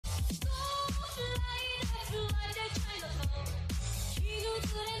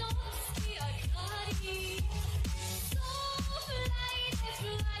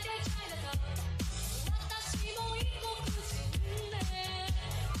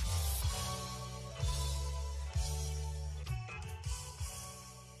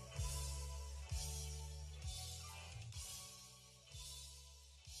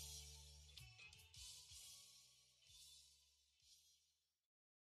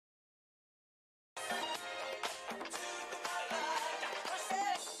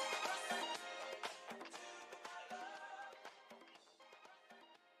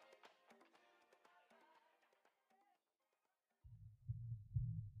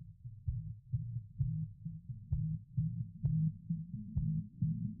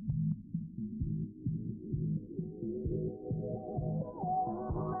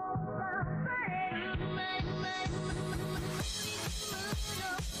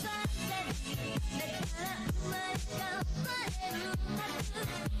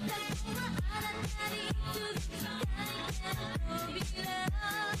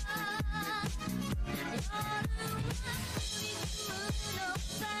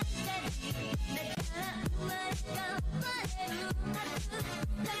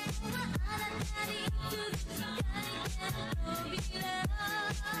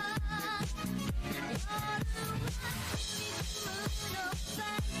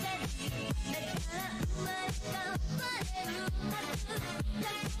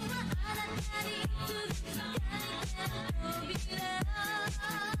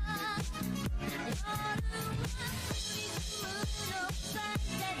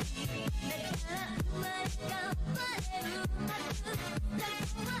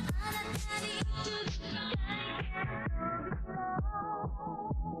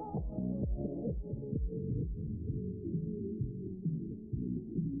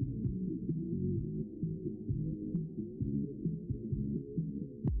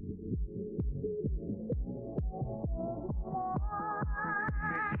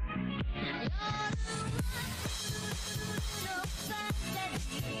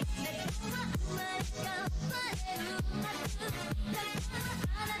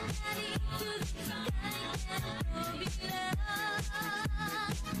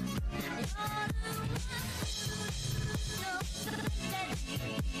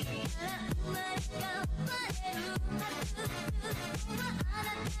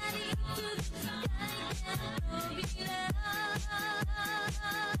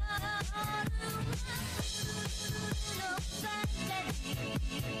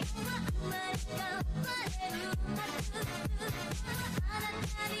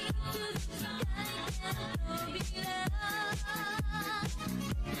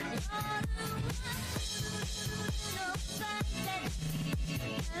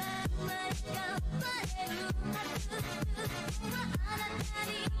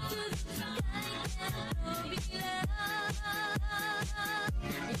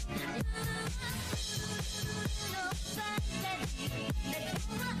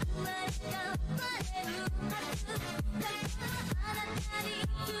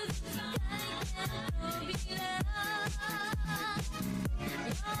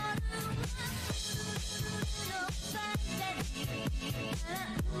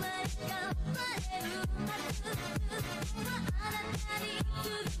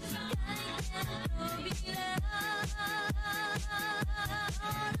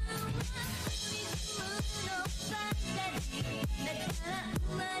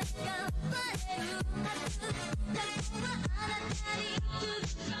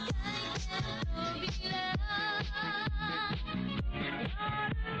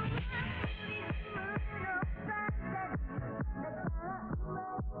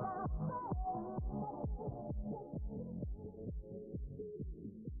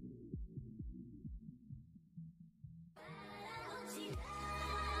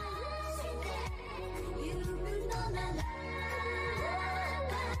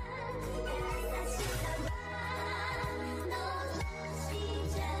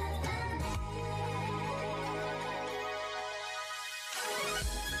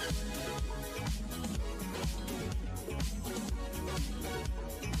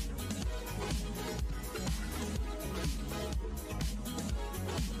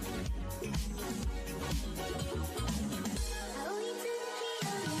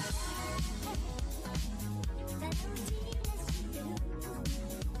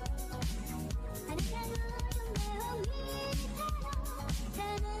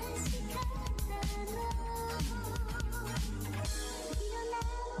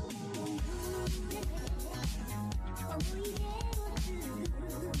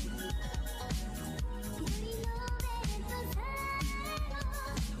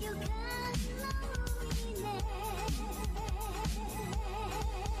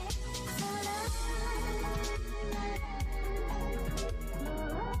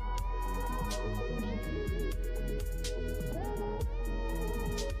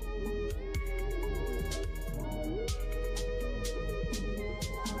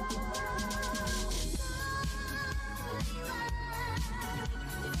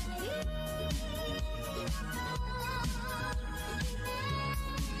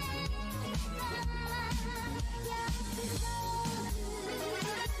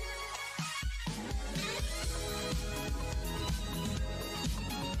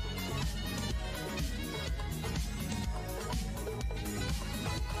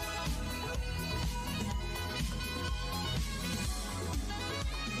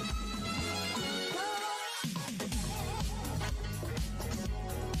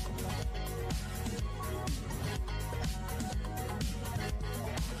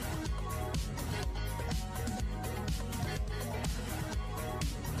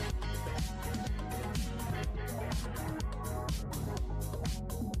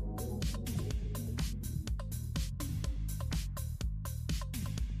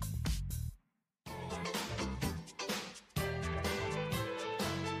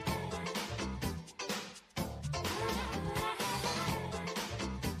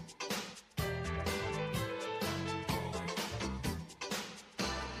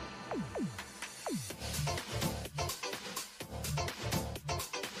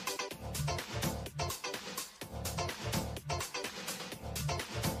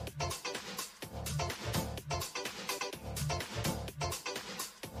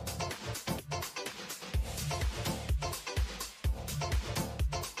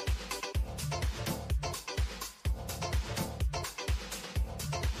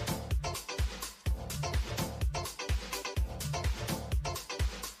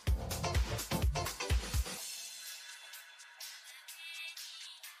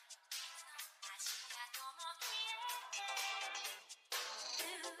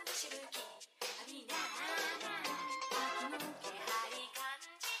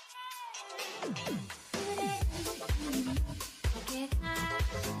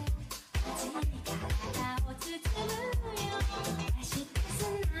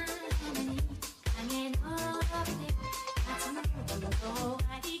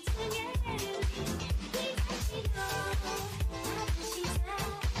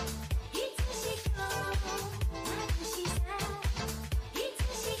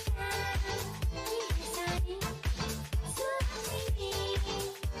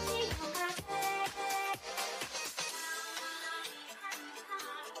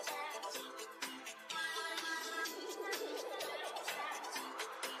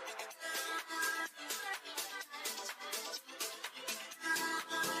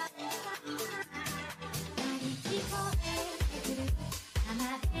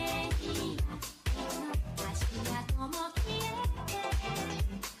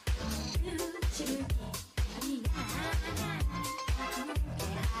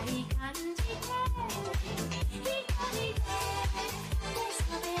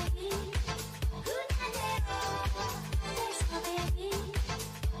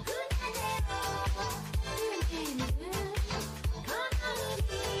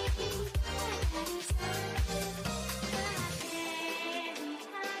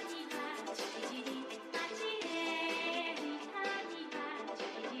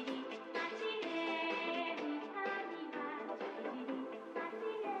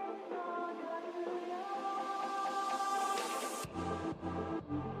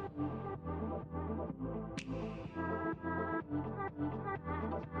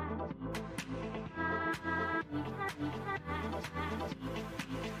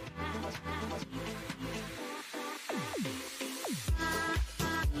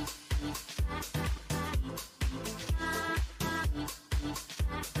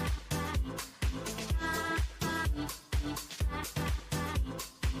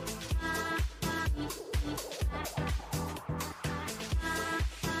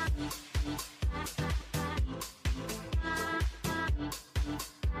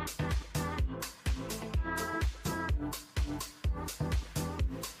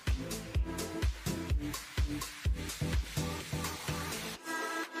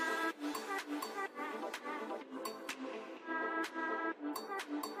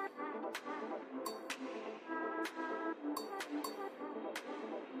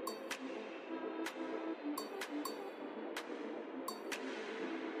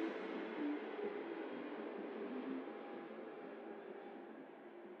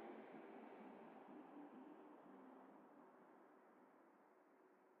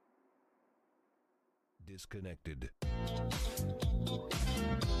Disconnected.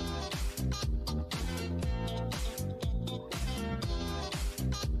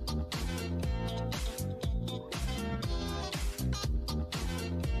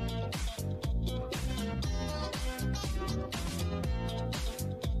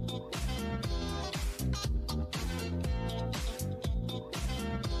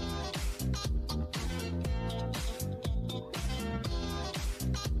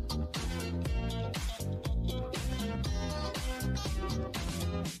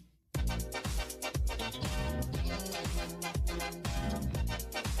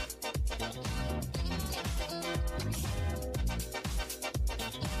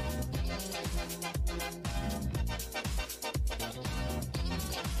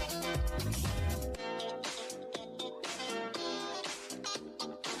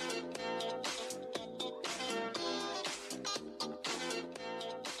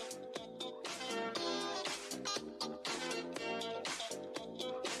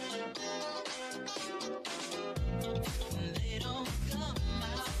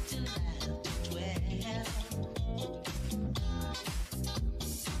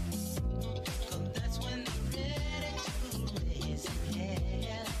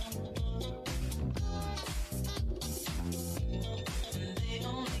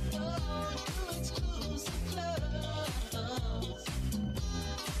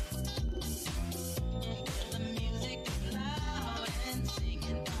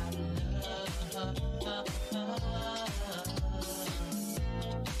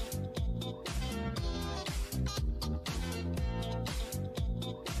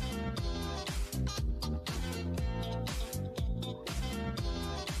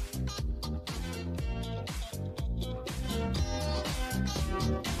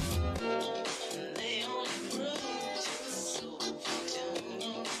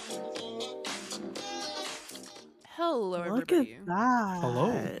 Hello, Look everybody. at that.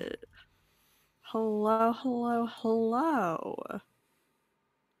 Hello. Hello, hello, hello.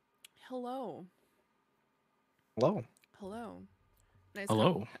 Hello. Hello. Hello. Nice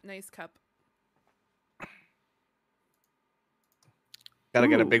Hello. Cup. Nice cup. Gotta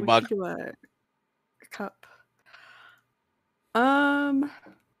get a big mug. Do a cup.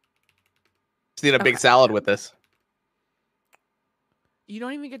 Just need a big Okay. salad with this. You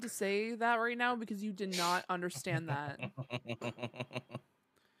don't even get to say that right now because you did not understand that.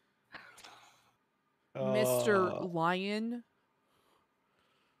 Mr. Lion.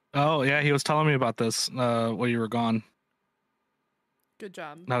 Oh yeah, he was telling me about this while you were gone. Good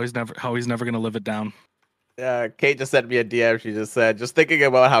job. How he's never gonna live it down. Kate just sent me a DM. She just said, just thinking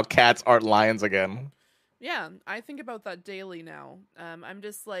about how cats aren't lions again. Yeah, I think about that daily now. I'm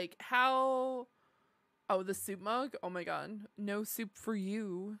just like, how... Oh, the soup mug? Oh my god. No soup for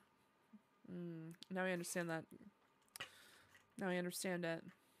you. Now I understand that. Now I understand it.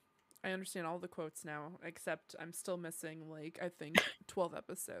 I understand all the quotes now, except I'm still missing, like, I think 12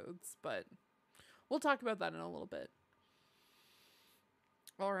 episodes, but we'll talk about that in a little bit.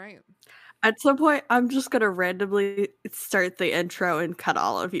 All right. At some point, I'm just going to randomly start the intro and cut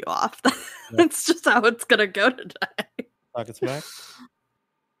all of you off. That's just how it's going to go today. Talking smack.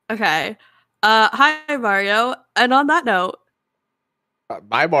 Okay. Hi, Mario. And on that note,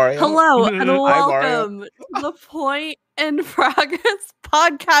 Bye, Mario. hello and Hi, Mario. welcome to the Point in Progress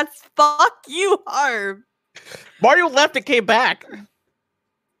podcast. Fuck you, Harv. Mario left and came back.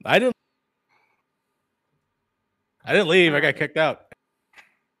 I didn't leave. I got kicked out.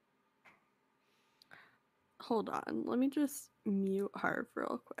 Hold on. Let me just mute Harv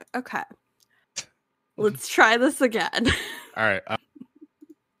real quick. Okay. Let's try this again. All right.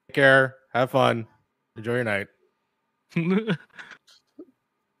 Take care. Have fun. Enjoy your night.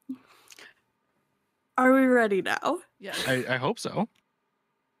 Are we ready now? Yeah. I hope so.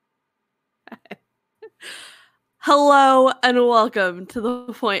 Hello and welcome to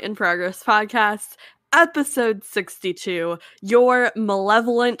the Point in Progress podcast, episode 62, your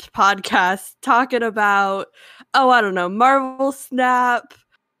malevolent podcast talking about, I don't know, Marvel Snap,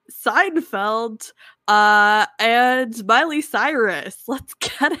 Seinfeld, and Miley Cyrus. Let's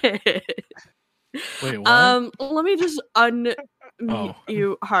get it. Wait, what? Let me just unmute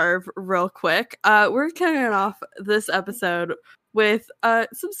you, Harv, real quick. We're kicking off this episode with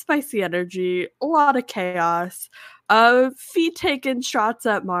some spicy energy, a lot of chaos, feet taking shots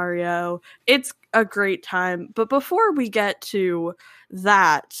at Mario. It's a great time. But before we get to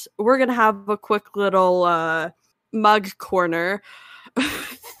that, we're gonna have a quick little mug corner.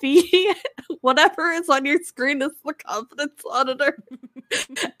 Fee, whatever is on your screen is the confidence auditor.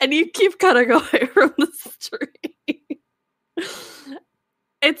 And you keep cutting away from the stream.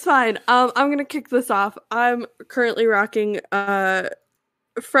 It's fine. I'm gonna kick this off. I'm currently rocking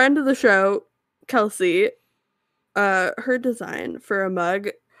friend of the show, Kelsey, her design for a mug.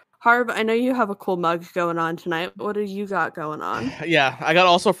 Harv, I know you have a cool mug going on tonight. What do you got going on? Yeah, I got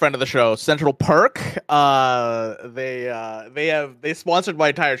also a friend of the show, Central Perk. They sponsored my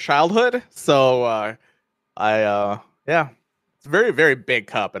entire childhood, so yeah, it's a very, very big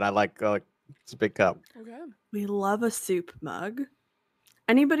cup, and I like it's a big cup. Okay. We love a soup mug.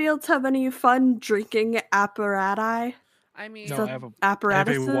 Anybody else have any fun drinking apparatus? I mean, No, I have a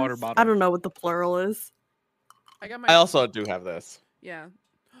Apparatuses? water bottle. I don't know what the plural is. I got my. I also do have this. Yeah.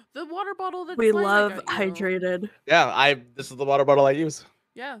 The water bottle that We Slime love got you. hydrated. Yeah, this is the water bottle I use.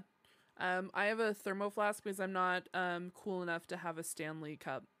 Yeah. I have a thermo flask because I'm not cool enough to have a Stanley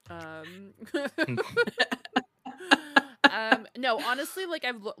cup. No, honestly, like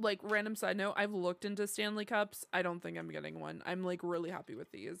random side note, I've looked into Stanley cups. I don't think I'm getting one. I'm like really happy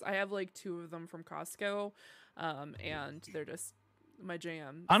with these. I have like 2 of them from Costco, and they're just my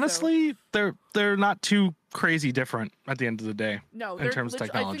jam. Honestly, they're not too crazy different at the end of the day. No, in terms of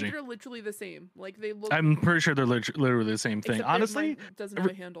technology, I think they're literally the same. Like they look. I'm pretty sure they're literally the same thing. except Honestly, mine doesn't have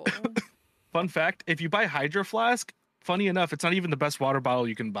a handle. fun fact: if you buy Hydro Flask, funny enough, it's not even the best water bottle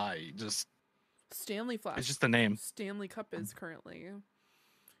you can buy. Just Stanley flask. it's just the name. Stanley Cup is currently.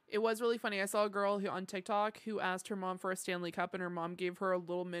 It was really funny. I saw a girl on TikTok who asked her mom for a Stanley Cup, and her mom gave her a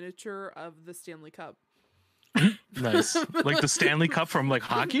little miniature of the Stanley Cup. Nice, like the Stanley Cup from like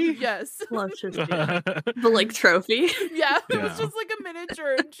hockey. Yes. Love to see it. The like trophy. Yeah, it Yeah. was just like a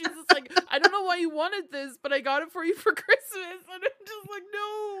miniature, and she's just like, I don't know why you wanted this, but I got it for you for Christmas, and I'm just like,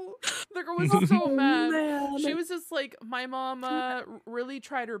 no. The girl was so mad. Man. She was just like, my mom really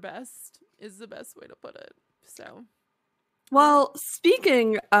tried her best, is the best way to put it. So. Well,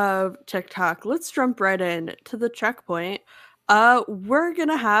 speaking of TikTok, let's jump right in to the checkpoint. We're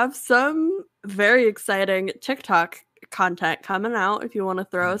gonna have some very exciting TikTok content coming out if you want to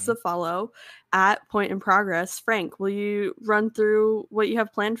throw us a follow at Point in Progress. Frank, will you run through what you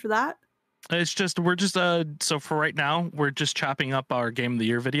have planned for that? We're just so for right now, we're just chopping up our Game of the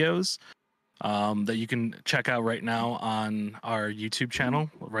Year videos that you can check out right now on our YouTube channel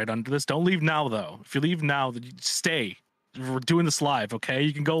right under this. Don't leave now though. If you leave now, then you stay. We're doing this live, okay?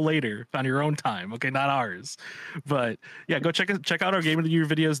 You can go later on your own time, okay? Not ours. But yeah, go check out our Game of the Year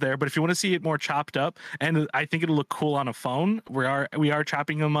videos there. But if you want to see it more chopped up, and I think it'll look cool on a phone, we are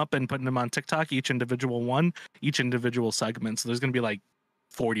chopping them up and putting them on TikTok, each individual segment. So there's gonna be like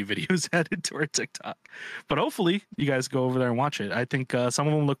 40 videos added to our TikTok. But hopefully you guys go over there and watch it. I think some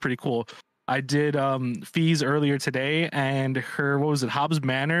of them look pretty cool. I did Fee's earlier today, and her, what was it, Hobbs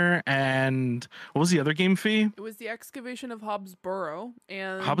Manor, and what was the other game, Fee? It was the excavation of Hobbs Burrow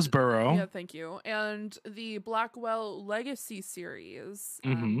and Hobbs Burrow. Yeah, thank you. And the Blackwell Legacy series.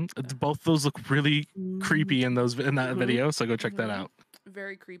 Both those look really creepy in that video, so go check that out.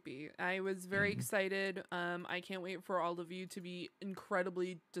 Very creepy. I was very excited. I can't wait for all of you to be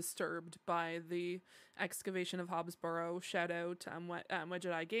incredibly disturbed by the excavation of Hobbs Burrow. Shout out Wedge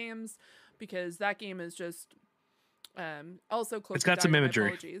Eye Games, because that game is just also close. It's got some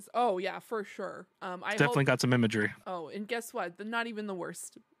imagery. Oh yeah, for sure. I definitely got some imagery. Oh, and guess what? Not even the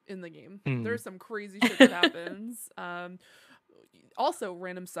worst in the game. There's some crazy shit that happens. Also,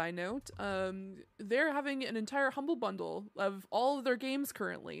 random side note, they're having an entire Humble Bundle of all of their games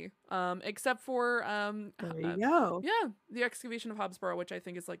currently, except for there you go. Yeah, the excavation of Hobbs Burrow, which I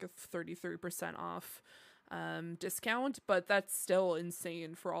think is like a 33% off discount, but that's still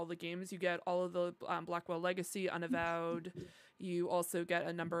insane for all the games. You get all of the Blackwell Legacy, Unavowed. You also get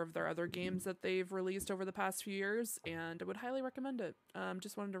a number of their other games that they've released over the past few years, and I would highly recommend it.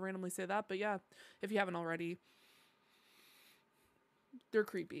 Just wanted to randomly say that, but yeah, if you haven't already, they're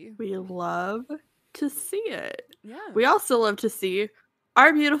creepy. We love to see it. Yeah. We also love to see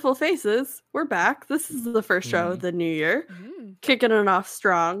our beautiful faces. We're back. This is the first show of the new year. Kicking it off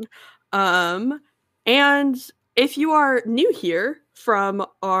strong. And if you are new here from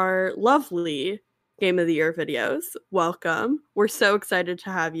our lovely Game of the Year videos, welcome. We're so excited to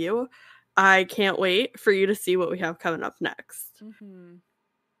have you. I can't wait for you to see what we have coming up next.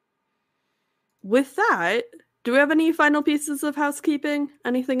 With that, do we have any final pieces of housekeeping?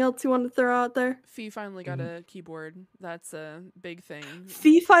 Anything else you want to throw out there? Fee finally got a keyboard. That's a big thing.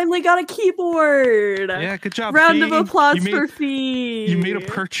 Fee finally got a keyboard. Yeah, good job. Round Fee. of applause for Fee. You made a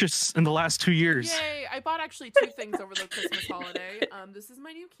purchase in the last 2 years. Yay! I bought actually 2 things over the Christmas holiday. This is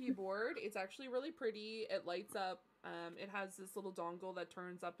my new keyboard. It's actually really pretty. It lights up. It has this little dongle that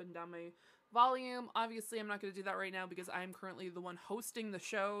turns up and down my volume. Obviously, I'm not going to do that right now because I am currently the one hosting the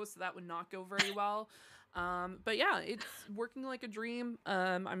show, so that would not go very well. But yeah, it's working like a dream.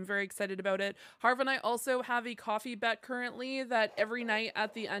 I'm very excited about it. Harv and I also have a coffee bet currently that every night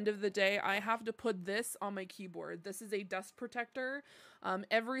at the end of the day, I have to put this on my keyboard. This is a dust protector.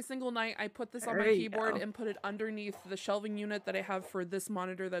 Every single night I put this on my keyboard and put it underneath the shelving unit that I have for this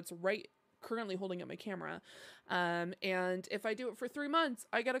monitor that's right currently holding up my camera. And if I do it for 3 months,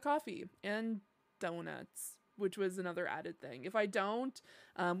 I get a coffee and donuts, which was another added thing. If I don't,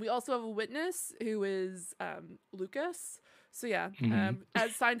 we also have a witness who is Lucas. So yeah,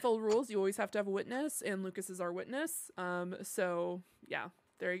 as Seinfeld rules, you always have to have a witness, and Lucas is our witness. So yeah,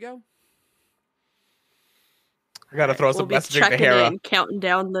 there you go. I gotta throw some we'll messaging to Hera. Counting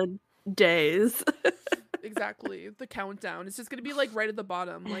down the days. Exactly, the countdown. It's just gonna be like right at the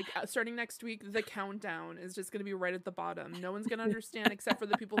bottom. Like starting next week, the countdown is just gonna be right at the bottom. No one's gonna understand except for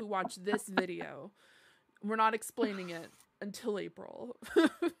the people who watch this video. We're not explaining it until April.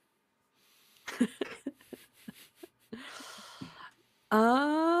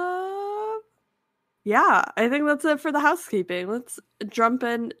 Yeah, I think that's it for the housekeeping. Let's jump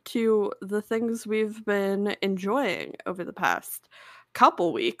into the things we've been enjoying over the past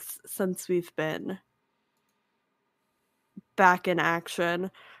couple weeks since we've been back in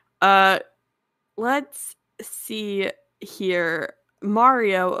action. Let's see here.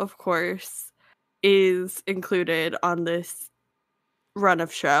 Mario, of course, is included on this run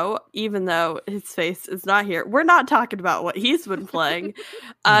of show, even though his face is not here. We're not talking about what he's been playing.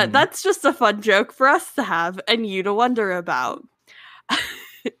 That's just a fun joke for us to have and you to wonder about.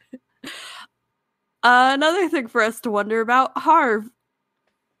 Another thing for us to wonder about, Harv,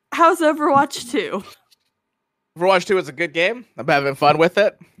 how's Overwatch 2? Overwatch 2 is a good game. I'm having fun with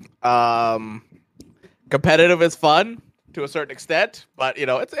it. Competitive is fun to a certain extent, but you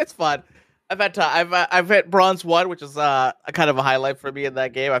know, it's fun. I've had time. I've hit bronze 1, which is a kind of a highlight for me in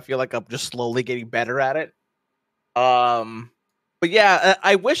that game. I feel like I'm just slowly getting better at it. But yeah,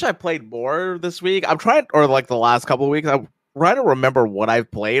 I wish I played more this week. I'm trying, or like the last couple of weeks, I'm trying to remember what I've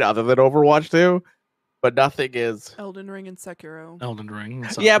played other than Overwatch 2, but nothing is. Elden Ring and Sekiro. Elden Ring.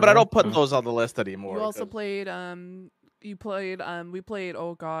 And Yeah, but I Sekiro. don't put Yeah. those on the list anymore. You also 'cause played we played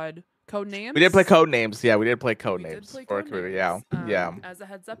oh god, Codenames. we did play Codenames. Yeah, we did play We did Codenames play for a community. Yeah, yeah. As a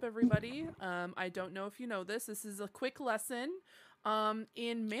heads up, everybody, I don't know if you know this. This is a quick lesson.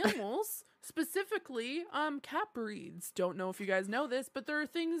 In mammals, specifically, cat breeds. Don't know if you guys know this, but there are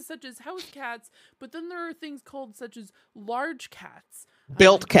things such as house cats, but then there are things called such as large cats.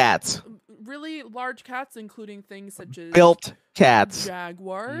 Built cats. Really large cats, including things such as Built cats.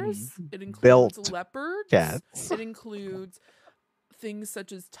 jaguars. It includes Built leopards. cats. It includes things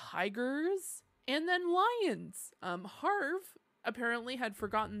such as tigers and then lions. Harv apparently had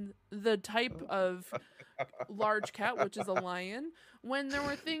forgotten the type of large cat, which is a lion, when there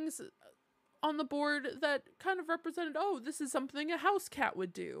were things on the board that kind of represented, oh, this is something a house cat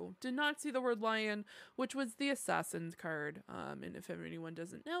would do. Did not see the word lion, which was the assassin card. And if anyone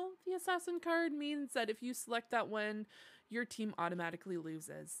doesn't know, the assassin card means that if you select that one, your team automatically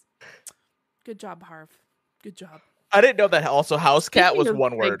loses. Good job, Harv. Good job. I didn't know that also house cat was Speaking of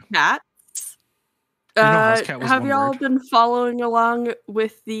one big word. Cats, You know house cat was have one y'all word. been following along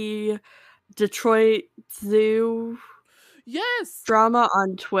with the Detroit Zoo Yes. drama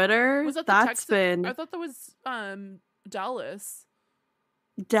on Twitter? Was that the That's Texas? been I thought that was Dallas.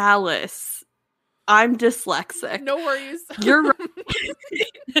 Dallas. I'm dyslexic. No worries. You're right.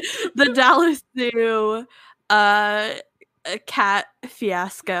 The Dallas Zoo a cat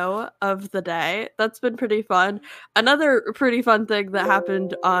fiasco of the day. That's been pretty fun. Another pretty fun thing that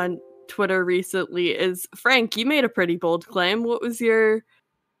happened on Twitter recently is, Frank, you made a pretty bold claim. What was your...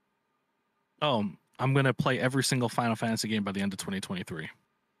 Oh, I'm gonna play every single Final Fantasy game by the end of 2023,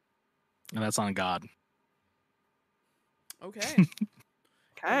 and that's on God. Okay.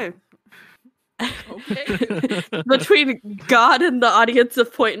 Okay. Okay. Between God and the audience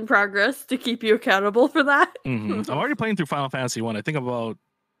of Point in Progress to keep you accountable for that. I'm already playing through Final Fantasy 1. I think I'm about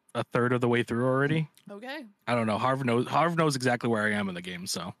a third of the way through already. Okay. I don't know. Harv knows exactly where I am in the game,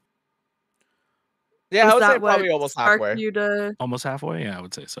 so Yeah, Was I would say that what probably almost sparked halfway. you to almost halfway. Yeah, I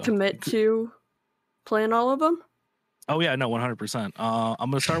would say so. commit to playing all of them? Oh yeah, no, 100%. I'm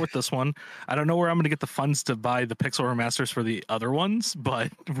gonna start with this one. I don't know where I'm gonna get the funds to buy the pixel remasters for the other ones,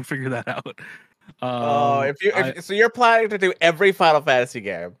 but we'll figure that out. So you're planning to do every Final Fantasy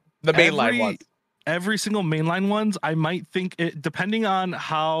game, the mainline ones. Every single mainline ones, I might think it, depending on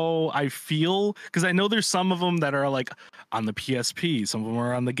how I feel, because I know there's some of them that are like on the PSP, some of them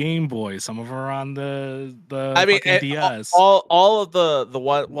are on the Game Boy, some of them are on the DS. All of the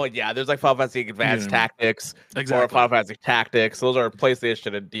one. Well, yeah, there's like Final Fantasy Advanced Yeah. Tactics Exactly. or Final Fantasy Tactics. Those are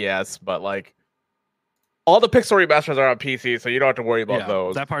PlayStation and DS, but like all the pixel remasters are on PC, so you don't have to worry about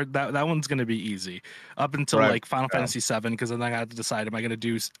those. That part, that one's gonna be easy up until Right. like Final Fantasy 7, because then I have to decide: am I gonna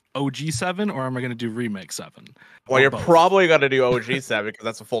do OG 7 or am I gonna do Remake 7? Well, Or you're both. probably gonna do OG 7 because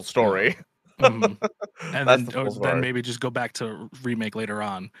that's a full story. Mhm. And That's the full story. then maybe just go back to Remake later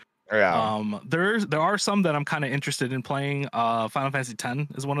on. Yeah. There are some that I'm kind of interested in playing. Final Fantasy X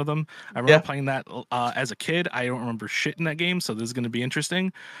is one of them. I remember playing that as a kid. I don't remember shit in that game, so this is going to be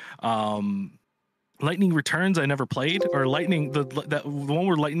interesting. Lightning Returns I never played, or Lightning the one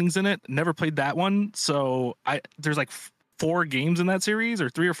where Lightning's in it. Never played that one. So there's like 4 games in that series, or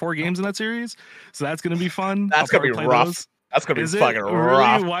 3 or 4 games in that series. So that's going to be fun. That's gonna be rough. That's gonna be fucking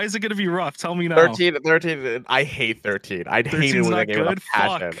rough. Really? Why is it going to be rough? Tell me now. 13. I hate 13. I hate it 13's when not that game with a good.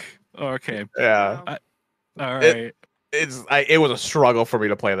 passion. Fuck. Okay. Yeah. All right. It was a struggle for me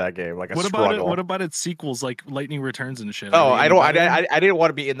to play that game. Like a struggle. What about its sequels like Lightning Returns and shit? Oh, Are they any better? I didn't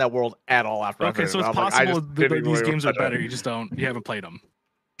want to be in that world at all after. Okay, so it's I was like, possible that these games are better. better. You haven't played them.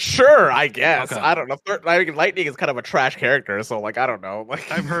 Sure, I guess. Okay. I don't know. I mean, Lightning is kind of a trash character, so like I don't know. Like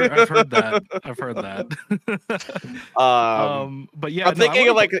I've heard that. I've heard that. But yeah, I'm thinking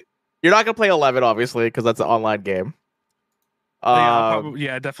of like you're not gonna play 11 obviously because that's an online game.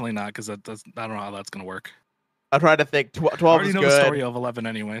 yeah, definitely not, because that's I don't know how that's gonna work. I'm trying to think. 12 I already is know good. the story of 11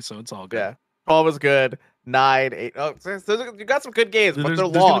 anyway, so it's all good. Yeah, 12 is good. 9, 8. Oh, so you got some good games, but There's they're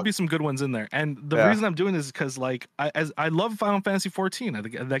gonna long. be some good ones in there, and the reason I'm doing this is because like I love Final Fantasy 14. I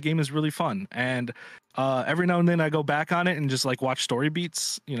think that game is really fun, and Every now and then I go back on it and just like watch story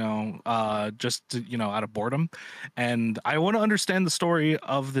beats, just to, out of boredom. And I want to understand the story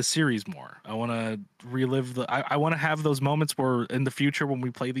of the series more. I want to relive I want to have those moments where in the future when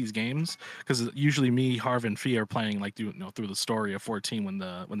we play these games, because usually me, Harv, and Fee are playing like through the story of 14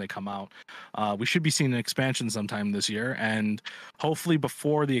 when they come out. We should be seeing an expansion sometime this year, and hopefully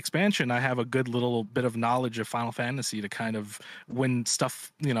before the expansion, I have a good little bit of knowledge of Final Fantasy to kind of when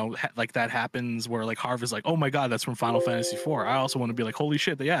stuff like that happens where like Harv is like, oh my god, that's from Final Fantasy 4. I also want to be like, holy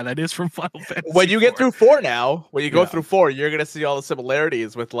shit, yeah, that is from Final Fantasy. When you get through 4 now, when you go Yeah. through 4, you're gonna see all the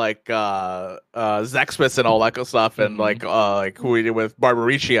similarities with like Zexmas and all that good stuff, and like who we did with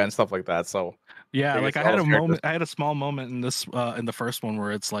Barbaricia and stuff like that. So yeah, you're like I gonna see all had a those characters. moment, I had a small moment in this in the first one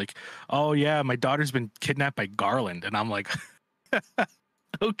where it's like, oh yeah, my daughter's been kidnapped by Garland, and I'm like,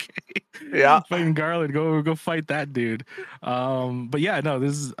 okay, Yeah. fighting Garland, go fight that dude. But yeah, no,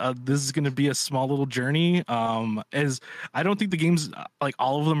 this is gonna be a small little journey. As I don't think the games like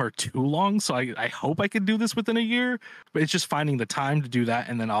all of them are too long, so I hope I could do this within a year. But it's just finding the time to do that,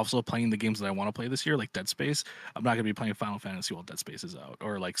 and then also playing the games that I want to play this year, like Dead Space. I'm not gonna be playing Final Fantasy while Dead Space is out,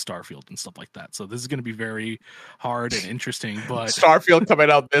 or like Starfield and stuff like that. So this is gonna be very hard and interesting. But Starfield coming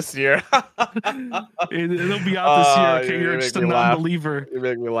out this year. it'll be out this year. Okay, you you're make just a me laugh. non-believer. You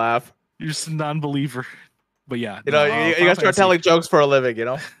make me laugh. You're just a non-believer. But yeah, You know, you gotta start telling jokes for a living. You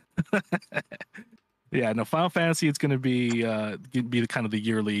know. Yeah, no, Final Fantasy. It's gonna be the kind of the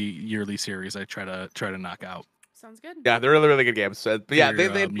yearly series I try to knock out. Sounds good. Yeah, they're really, really good games. So, but yeah, You're,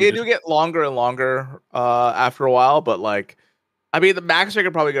 they muted. do get longer and longer after a while. But like, I mean, the max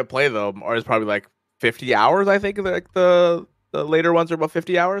you're probably gonna play them is probably like 50 hours. I think like the later ones are about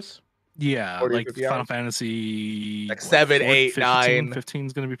 50 hours. Yeah, 40, like 50 Final hours? Fantasy Like 7, 8, 9. 15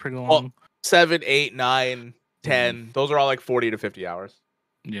 is gonna be pretty long. Well, 7, 8, 9, 10. Those are all like 40 to 50 hours.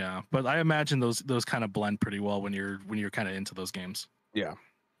 Yeah, but I imagine those kind of blend pretty well when you're kind of into those games. Yeah.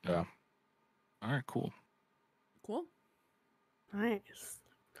 Yeah. All right, cool. Cool. Nice.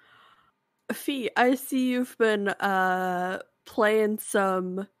 Fee, I see you've been playing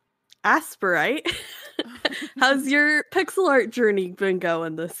some Asperite. How's your pixel art journey been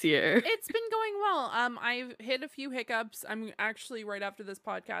going this year? It's been going well. I've hit a few hiccups. I'm actually right after this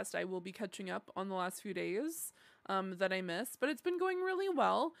podcast, I will be catching up on the last few days that I missed, but it's been going really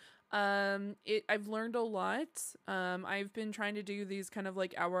well. I've learned a lot. I've been trying to do these kind of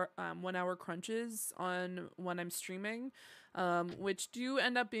like 1 hour crunches on when I'm streaming, which do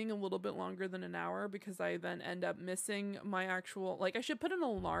end up being a little bit longer than an hour because I then end up missing my actual, like I should put an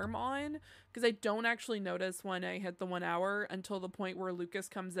alarm on because I don't actually notice when I hit the 1 hour until the point where Lucas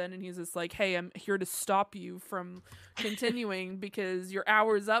comes in and he's just like, hey, I'm here to stop you from continuing because your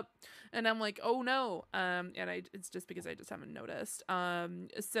hour's up. And I'm like, oh no. It's just because I just haven't noticed.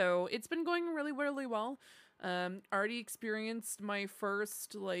 So it's been going really, really well. Already experienced my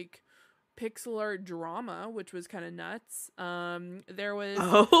first like pixel art drama, which was kind of nuts. There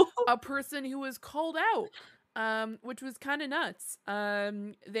was a person who was called out, which was kind of nuts.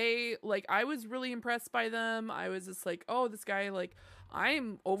 I was really impressed by them. I was just like, oh, this guy, like,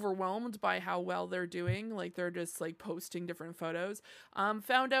 I'm overwhelmed by how well they're doing. Like, they're just like posting different photos.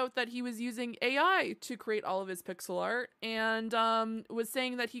 Found out that he was using AI to create all of his pixel art and was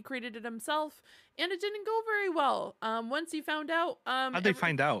saying that he created it himself, and it didn't go very well. Once he found out, How'd they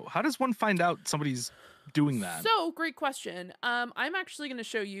find out? How does one find out somebody's doing that? So great question. I'm actually going to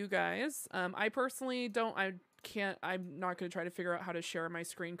show you guys. I personally don't. I'm not going to try to figure out how to share my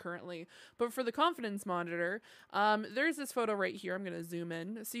screen currently, but for the confidence monitor, there's this photo right here. I'm going to zoom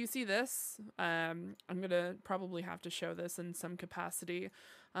in. So you see this, I'm going to probably have to show this in some capacity,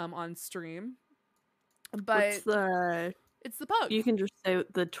 on stream, but it's the pug. You can just say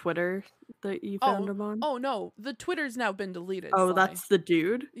the Twitter that you found him on. Oh no, the Twitter's now been deleted. Oh, Sly. that's the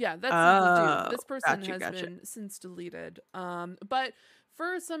dude? Yeah, that's the dude. This person gotcha. been since deleted. But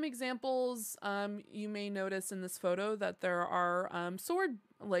for some examples, you may notice in this photo that there are sword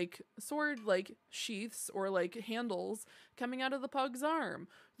sheaths or like handles coming out of the pug's arm.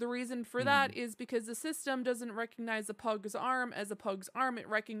 The reason for that is because the system doesn't recognize a pug's arm as a pug's arm. It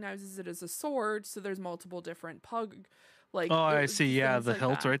recognizes it as a sword. So there's multiple different pug. I see. Yeah, the like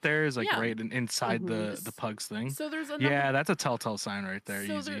hilt that. right there is like right inside the pug's thing. So there's that's a telltale sign right there.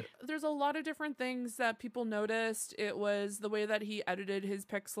 So easy. There's a lot of different things that people noticed. It was the way that he edited his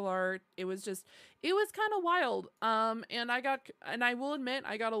pixel art. It was kind of wild. And I will admit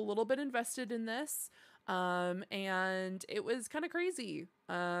I got a little bit invested in this. And it was kind of crazy.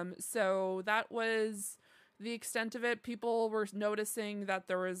 So that was the extent of it. People were noticing that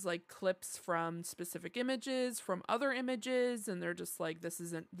there was like clips from specific images, from other images, and they're just like, this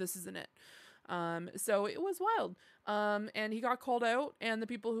isn't it. So it was wild. And he got called out, and the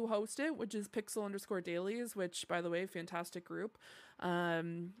people who host it, which is Pixel_Dailies, which, by the way, fantastic group,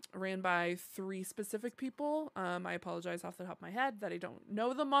 ran by 3 specific people. I apologize off the top of my head that I don't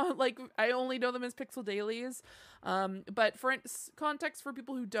know them all. Like, I only know them as Pixel Dailies. But for context for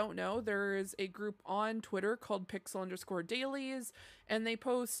people who don't know, there's a group on Twitter called Pixel_Dailies, and they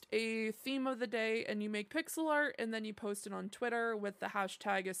post a theme of the day, and you make pixel art, and then you post it on Twitter with the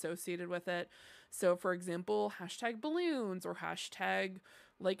hashtag associated with it. So, for example, hashtag balloons, or hashtag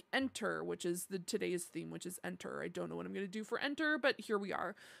like enter, which is today's theme, which is enter. I don't know what I'm going to do for enter, but here we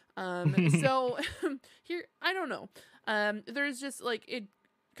are. So here, I don't know. There's just like, it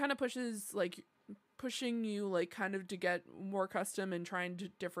kind of pushing you like kind of to get more custom and trying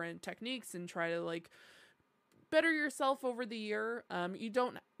different techniques and try to like better yourself over the year. You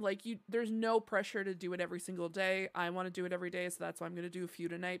don't there's no pressure to do it every single day. I want to do it every day, so that's why I'm going to do a few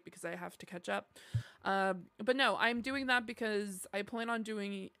tonight, because I have to catch up. But no, I'm doing that because I plan on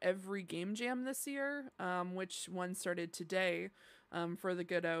doing every game jam this year, which one started today, for the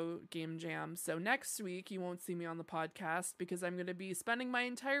Good Out game jam. So next week you won't see me on the podcast because I'm going to be spending my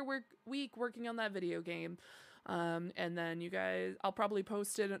entire week working on that video game. And then I'll probably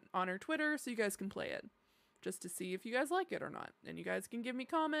post it on our Twitter so you guys can play it, just to see if you guys like it or not. And you guys can give me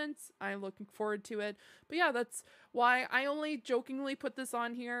comments. I'm looking forward to it. But yeah, that's why I only jokingly put this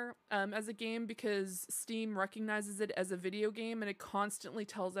on here as a game, because Steam recognizes it as a video game and it constantly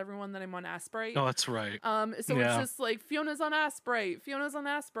tells everyone that I'm on Asprite. Oh, that's right. So it's just like, Fiona's on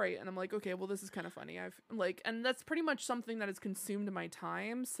Asprite. And I'm like, okay, well, this is kind of funny. And that's pretty much something that has consumed my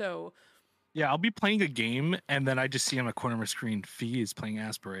time. So Yeah, I'll be playing a game and then I just see on the corner of my screen, Fee is playing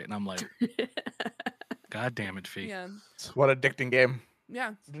Aspirate, and I'm like, God damn it, Fee. yeah. What an addicting game.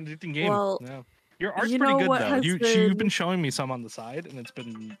 Yeah. It's an addicting game. Well, Yeah. Your art's you pretty know good what though. has You've been been- showing me some on the side, and it's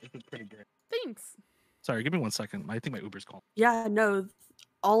been pretty great. Thanks. Sorry, give me 1 second. I think my Uber's calling. Yeah, no,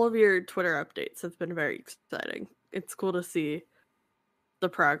 all of your Twitter updates have been very exciting. It's cool to see the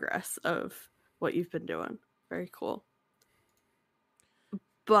progress of what you've been doing. Very cool.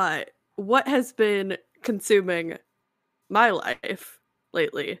 But what has been consuming my life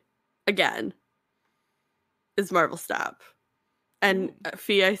lately, again, is Marvel Snap. And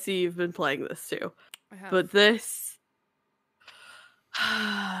Fee, I see you've been playing this too. I have. But this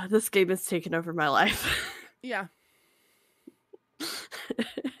game has taken over my life. Yeah.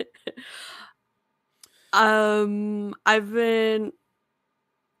 I've been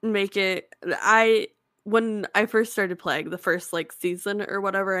when I first started playing the first like season or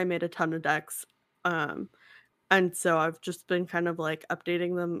whatever, I made a ton of decks. And so I've just been kind of like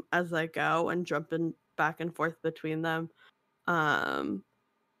updating them as I go and jumping back and forth between them.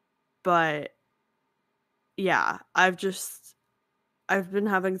 But yeah, I've been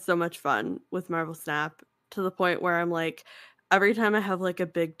having so much fun with Marvel Snap, to the point where I'm like, every time I have like a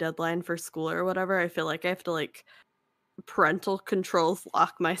big deadline for school or whatever, I feel like I have to like parental controls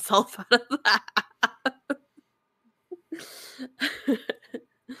lock myself out of that.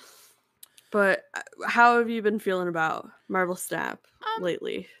 But how have you been feeling about Marvel Snap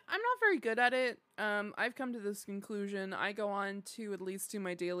lately? I'm not very good at it. I've come to this conclusion. I go on to at least do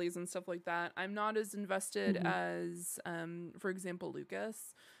my dailies and stuff like that. I'm not as invested as, for example,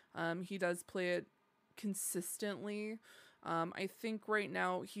 Lucas. He does play it consistently. I think right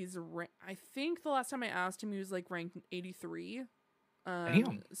now I think the last time I asked him, he was like ranked 83.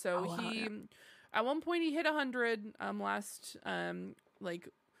 Damn. So Oh, wow, he, yeah. at one point he hit 100.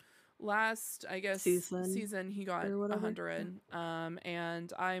 Last I guess season he got or whatever. 100.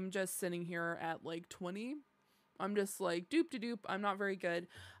 And I'm just sitting here at like 20. I'm just like doop de doop. I'm not very good.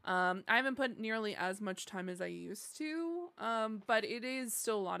 I haven't put nearly as much time as I used to. But it is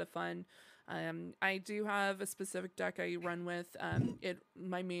still a lot of fun. I do have a specific deck I run with.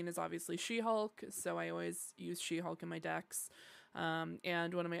 My main is obviously She-Hulk, so I always use She-Hulk in my decks.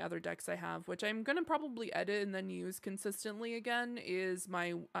 And one of my other decks I have, which I'm gonna probably edit and then use consistently again, is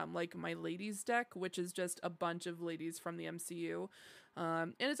my my ladies deck, which is just a bunch of ladies from the MCU.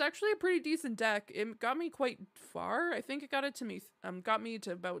 And it's actually a pretty decent deck. It got me quite far. I think it got me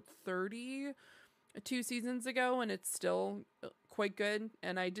to about 30 2 seasons ago, and it's still quite good.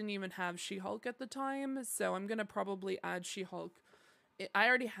 And I didn't even have She-Hulk at the time, so I'm gonna probably add She-Hulk. I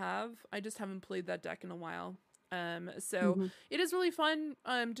already have. I just haven't played that deck in a while. So it is really fun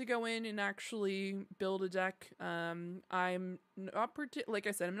to go in and actually build a deck. I'm not like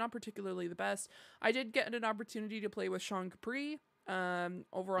I said, I'm not particularly the best. I did get an opportunity to play with Sean Capri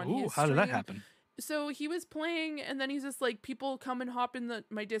over on his How did that stream. happen? so he was playing, and then he's just like, people come and hop in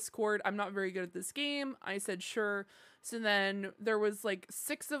my Discord. I'm not very good at this game. I said sure. So then there was like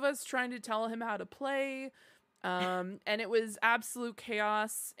 6 of us trying to tell him how to play. And it was absolute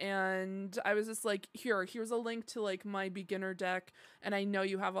chaos, and I was just like, here's a link to like my beginner deck, and I know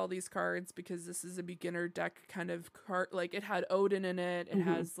you have all these cards because this is a beginner deck kind of card. Like, it had Odin in it, it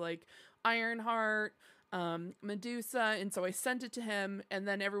has like Ironheart, Medusa, and so I sent it to him, and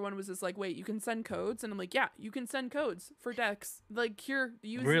then everyone was just like, wait, you can send codes? And I'm like, yeah, you can send codes for decks, like, here,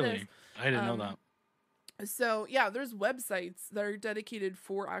 use Really? this. I didn't know that. So yeah, there's websites that are dedicated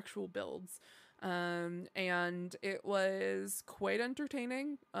for actual builds. And it was quite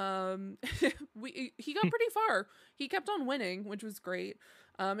entertaining. He got pretty far. He kept on winning, which was great.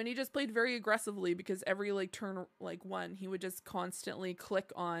 And he just played very aggressively because every like turn, like 1, he would just constantly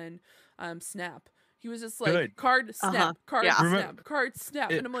click on snap. He was just like, Good. card snap, card Yeah. snap, card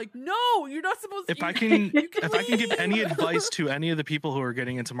snap, and I'm like, no, you're not supposed to. If I can give leave. any advice to any of the people who are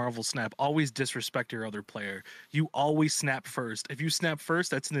getting into Marvel Snap, always disrespect your other player. You always snap first. If you snap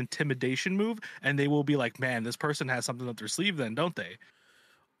first, that's an intimidation move, and they will be like, man, this person has something up their sleeve then, don't they?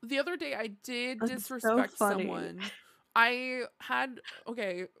 The other day I did That's disrespect so funny. someone.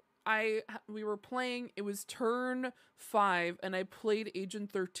 We were playing, it was turn 5, and I played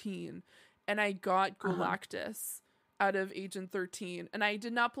Agent 13, and I got Galactus out of Agent 13, and I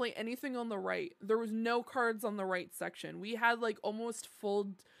did not play anything on the right. There was no cards on the right section. We had like almost full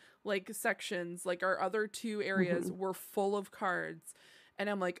like sections, like our other 2 areas were full of cards, and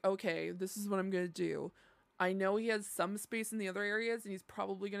I'm like, okay, this is what I'm gonna do. I know he has some space in the other areas, and he's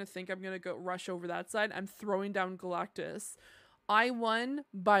probably going to think I'm going to go rush over that side. I'm throwing down Galactus. I won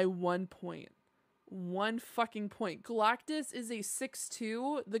by 1 point. 1 fucking point. Galactus is a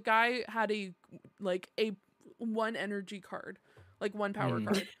 6/2. The guy had a 1 energy card, like 1 power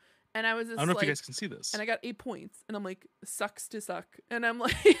card. And I was just I don't know like, if you guys can see this. and I got 8 points. And I'm like, sucks to suck. And I'm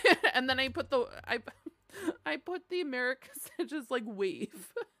like, and then I put the Americas just like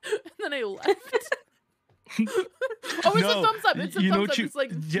wave. And then I left. Oh, it's a thumbs up. It's a thumbs up. It's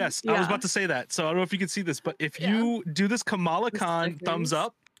like, yes, I was about to say that. So I don't know if you can see this, but if you do this Kamala Khan thumbs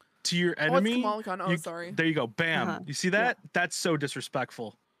up to your enemy, it's Kamala Khan. Oh, sorry. There you go. Bam. You see that? That's so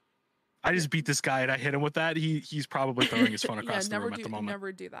disrespectful. I just beat this guy and I hit him with that. He's probably throwing his phone across the room at the moment.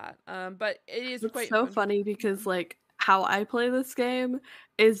 Never do that. But it is It's quite so fun. funny because like how I play this game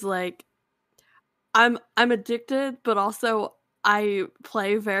is like I'm addicted, but also I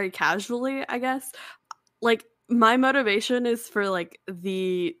play very casually, I guess. Like my motivation is for like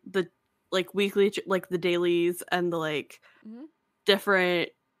the like weekly like the dailies and the like different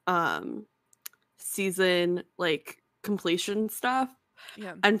season like completion stuff.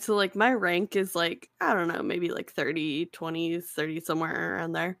 Yeah. And so like my rank is like, I don't know, maybe like 30, 20s, 30 somewhere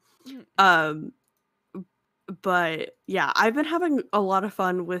around there. But yeah, I've been having a lot of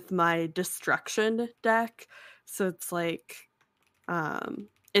fun with my destruction deck. So it's like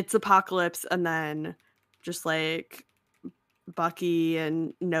it's Apocalypse and then just like Bucky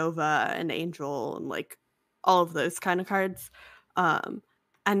and Nova and Angel and like all of those kind of cards. And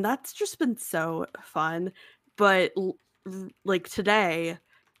that's just been so fun. But like today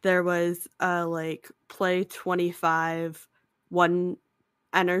there was like play 25 1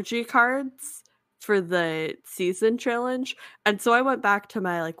 energy cards for the season challenge. And so I went back to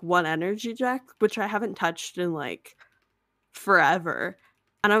my like 1 energy deck, which I haven't touched in like forever.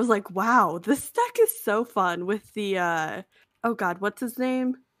 And I was like, wow, this deck is so fun with the, oh God, what's his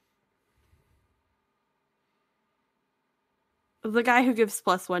name? The guy who gives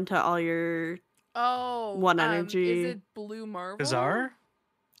 +1 to all your 1 energy. Is it Blue Marvel? Kazar?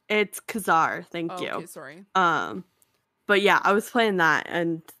 It's Kazar, thank you. Okay, sorry. But yeah, I was playing that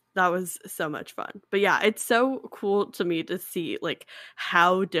and that was so much fun. But yeah, it's so cool to me to see like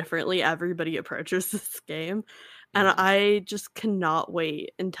how differently everybody approaches this game. And I just cannot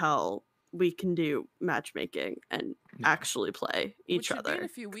wait until we can do matchmaking and actually play each Which should be in other. a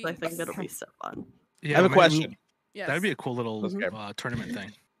few 'Cause I think weeks. it'll be so fun. Yeah, I have a maybe question. Yes. That'd be a cool little Okay. tournament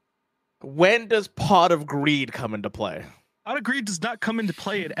thing. When does Pot of Greed come into play? Pot of Greed does not come into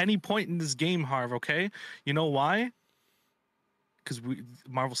play at any point in this game, Harv, okay? You know why? Because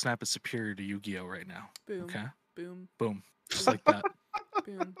Marvel Snap is superior to Yu-Gi-Oh! Right now. Boom. Okay? Boom. Boom. Just like that.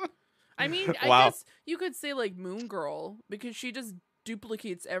 Boom. I mean, I Wow. guess you could say like Moon Girl because she just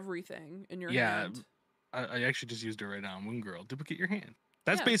duplicates everything in your Yeah, hand. I actually just used it right now. Moon Girl. Duplicate your hand.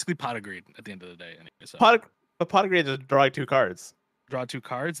 That's Yeah. basically Pot of Greed at the end of the day. Anyway, so Pot of Greed is drawing 2 cards. draw 2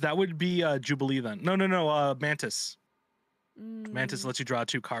 cards. That would be Jubilee then. No. Mantis. Mantis lets you draw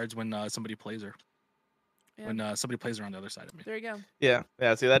 2 cards when somebody plays her. Yeah. when somebody plays around the other side of me. There you go. Yeah.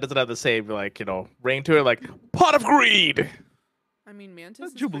 See, that doesn't have the same like ring to it. Like Pot of Greed. I mean,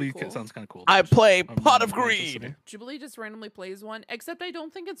 Mantis is Jubilee pretty cool. sounds kind of cool. I play I'm Pot of Mantis to Greed. me. Jubilee just randomly plays one, except I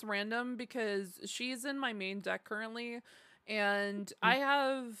don't think it's random because she's in my main deck currently, and I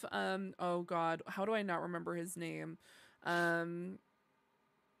have oh god, how do I not remember his name?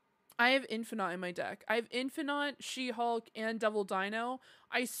 I have Infinite in my deck. I have Infinite, She-Hulk, and Devil Dino.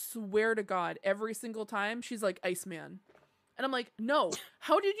 I swear to God, every single time she's like Iceman. And I'm like, no,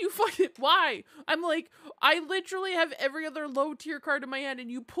 how did you fucking, why? I'm like, I literally have every other low tier card in my hand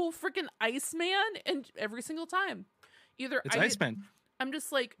and you pull freaking Iceman and every single time. Either It's Iceman. I'm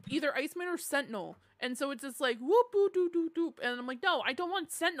just like, either Iceman or Sentinel. And so it's just like, whoop, boo, doo, doo, doop. And I'm like, no, I don't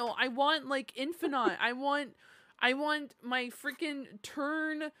want Sentinel. I want like Infinite. I want my freaking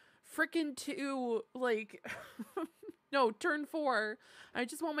turn freaking 2, like, no, turn 4. I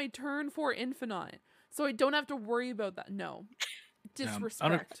just want my turn 4 Infinite. So I don't have to worry about that. No.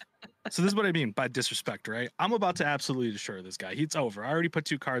 Disrespect. So this is what I mean by disrespect, right? I'm about to absolutely destroy this guy. It's over. I already put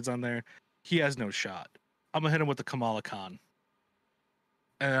 2 cards on there. He has no shot. I'm gonna hit him with the Kamala Khan.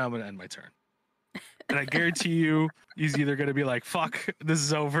 And I'm gonna end my turn. And I guarantee you, he's either gonna be like, fuck, this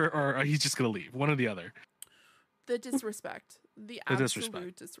is over, or he's just gonna leave. One or the other. The disrespect. The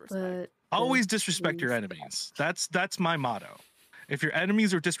absolute disrespect. But Always disrespect your enemies. That's my motto. If your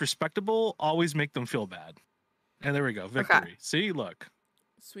enemies are disrespectable, always make them feel bad. And there we go. Victory. Okay. See, look.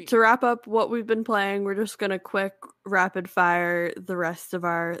 Sweet. to wrap up what we've been playing, we're just gonna quick rapid fire the rest of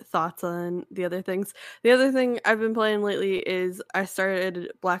our thoughts on the other things. The other thing I've been playing lately is I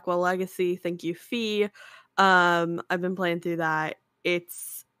started Blackwell Legacy. Thank you, Fee. I've been playing through that.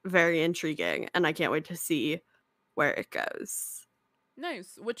 It's very intriguing, and I can't wait to see where it goes.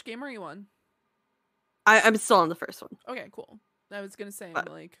 Nice. Which game are you on? I'm still on the first one. Okay, cool. I was gonna say, But-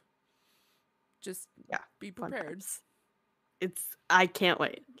 like, just Yeah, be fun prepared. times. I can't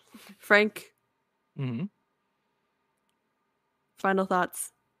wait. Frank, Mm-hmm. final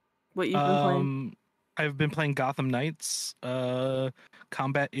thoughts. What you've been playing? I've been playing Gotham Knights.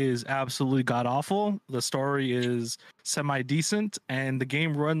 Combat is absolutely god awful. The story is semi decent, and the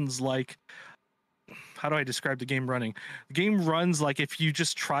game runs like. How do I describe the game running? The game runs like if you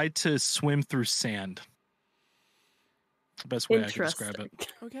just tried to swim through sand. The best way I can describe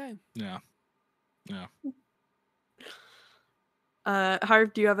it. Okay. Yeah. Yeah.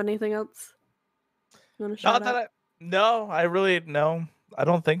 Harv, do you have anything else you want to shout out? No, I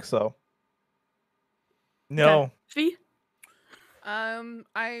don't think so. No. Okay. Fee?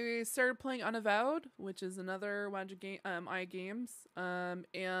 I started playing Unavowed, which is another Magic game, I games,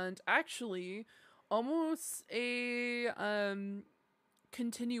 and actually, almost a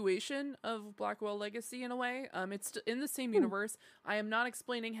continuation of Blackwell Legacy in a way. It's in the same universe. I am not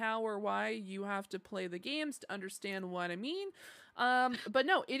explaining how or why. You have to play the games to understand what I mean. But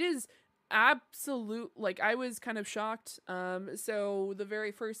no, it is absolute. Like, I was kind of shocked. So the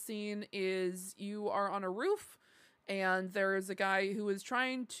very first scene is you are on a roof, and there is a guy who is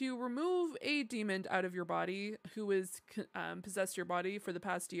trying to remove a demon out of your body who has possessed your body for the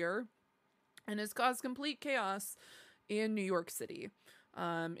past year, and has caused complete chaos in New York City,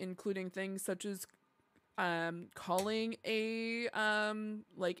 including things such as calling a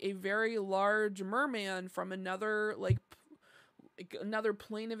very large merman from another another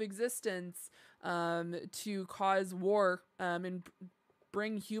plane of existence to cause war and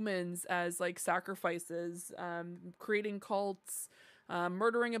bring humans as like sacrifices, creating cults,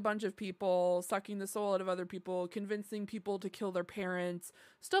 murdering a bunch of people, sucking the soul out of other people, convincing people to kill their parents,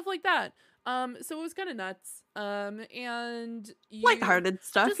 stuff like that. So it was kind of nuts. And Lighthearted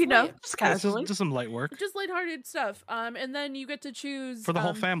stuff, just just light- just casually. Just some light work just lighthearted stuff. And then you get to choose for the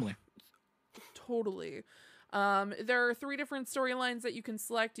whole family. Totally. There are 3 different storylines that you can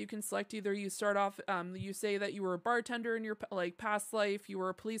select. You can select either you start off, you say that you were a bartender in your past life, you were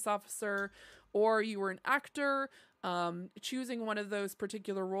a police officer, or you were an actor. Choosing one of those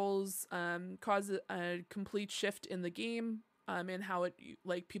particular roles causes a complete shift in the game, and how it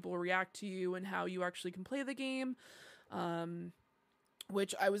people react to you and how you actually can play the game,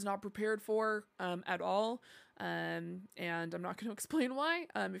 which I was not prepared for at all. And I'm not going to explain why.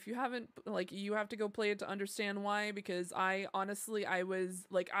 If you haven't, you have to go play it to understand why, because I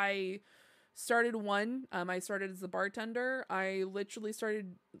started one. I started as a bartender. I literally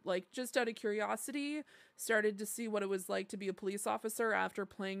started just out of curiosity, started to see what it was like to be a police officer after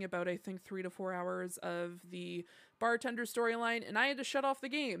playing about, I think, 3 to 4 hours of the bartender storyline. And I had to shut off the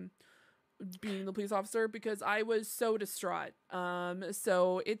game being the police officer because I was so distraught.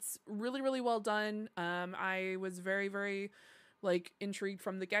 So it's really, really well done. I was very, very like intrigued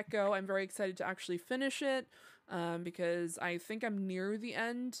from the get-go. I'm very excited to actually finish it. Because I think I'm near the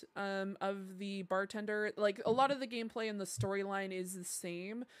end of the bartender. Like, a lot of the gameplay and the storyline is the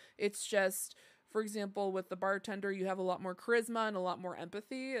same. It's just, for example, with the bartender, you have a lot more charisma and a lot more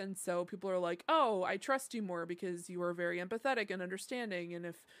empathy. And so people are like, oh, I trust you more because you are very empathetic and understanding. And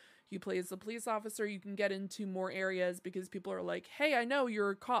if you play as a police officer, you can get into more areas because people are like, hey, I know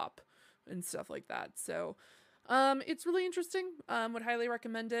you're a cop and stuff like that. So it's really interesting. Would highly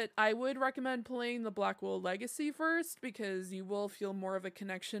recommend it. I would recommend playing the Blackwell Legacy first because you will feel more of a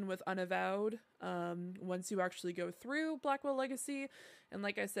connection with Unavowed once you actually go through Blackwell Legacy. And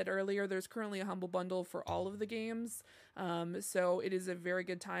like I said earlier, there's currently a Humble Bundle for all of the games. So it is a very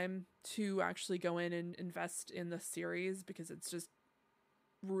good time to actually go in and invest in the series because it's just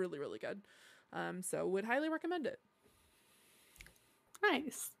really, really good. So would highly recommend it.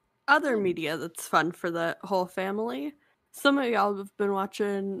 Nice. Other media that's fun for the whole family. Some of y'all have been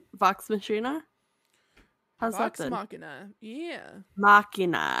watching Vox Machina. How's Vox that been? Machina. Yeah.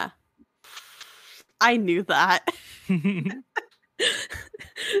 Machina. I knew that. The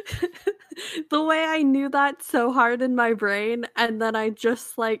way I knew that so hard in my brain, and then I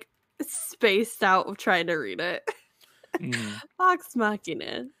just like spaced out of trying to read it. Vox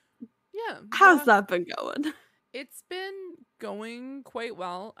Machina. Yeah. How's that been going? It's been going quite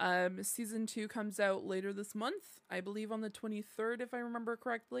well. Season 2 comes out later this month, I believe on the 23rd, if I remember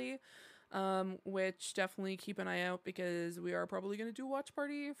correctly. Which definitely keep an eye out because we are probably going to do a watch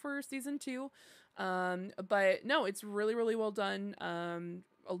party for season 2. But no, it's really, really well done.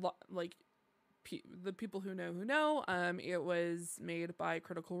 A lot like the people who know. It was made by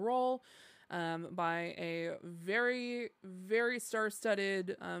Critical Role. By a very, very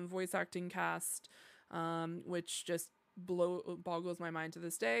star-studded voice acting cast. Which just boggles my mind to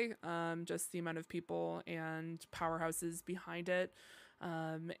this day. Just the amount of people and powerhouses behind it.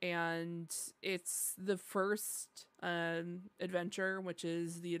 And it's the first adventure, which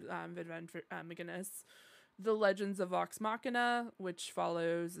is the adventure The Legends of Vox Machina, which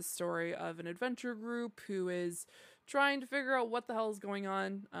follows the story of an adventure group who is trying to figure out what the hell is going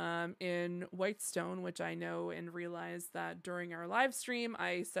on in Whitestone, which I know and realized that during our live stream,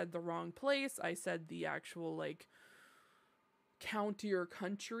 I said the wrong place. I said the actual, like, county or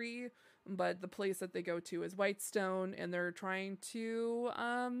country, but the place that they go to is Whitestone, and they're trying to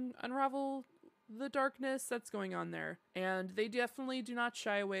unravel the darkness that's going on there. And they definitely do not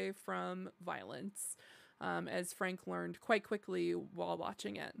shy away from violence, as Frank learned quite quickly while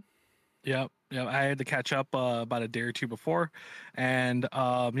watching it. Yeah, I had to catch up about a day or two before, and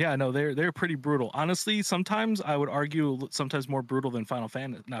they're pretty brutal. Honestly, sometimes I would argue sometimes more brutal than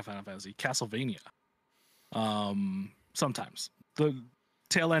not Final Fantasy, Castlevania. Sometimes the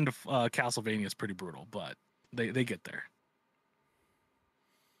tail end of Castlevania is pretty brutal, but they get there.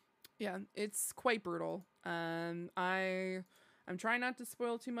 Yeah, it's quite brutal. I'm trying not to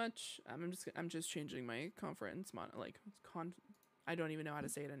spoil too much. I'm just changing my conference I don't even know how to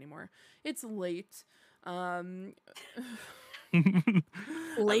say it anymore. It's late. Late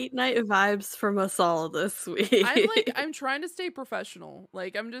night vibes from us all this week. I'm trying to stay professional.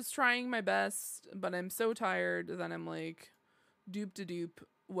 Like, I'm just trying my best, but I'm so tired that I'm like, dupe.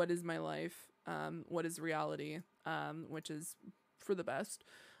 What is my life? What is reality? Which is for the best.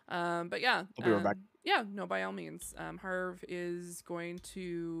 But yeah. I'll be right back. Yeah, no, by all means. Harv is going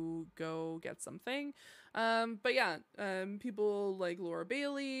to go get something. But yeah, people like Laura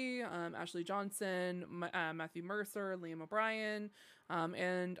Bailey, Ashley Johnson, Matthew Mercer, Liam O'Brien,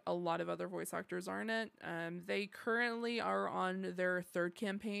 and a lot of other voice actors are in it. They currently are on their third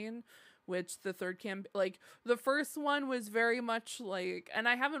campaign, which the first one was very much like, and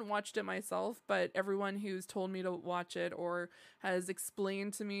I haven't watched it myself, but everyone who's told me to watch it or has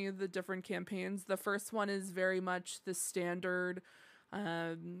explained to me the different campaigns, the first one is very much the standard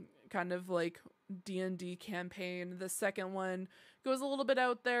kind of like D&D campaign. The second one goes a little bit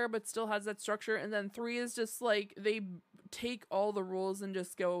out there but still has that structure, and then 3 is just like they take all the rules and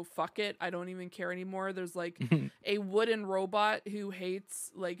just go fuck it, I don't even care anymore. There's like a wooden robot who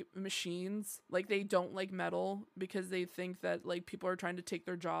hates like machines, like they don't like metal because they think that like people are trying to take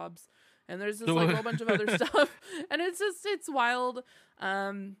their jobs, and there's just like a whole bunch of other stuff, and it's wild.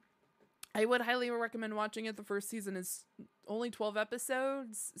 I would highly recommend watching it. The first season is only 12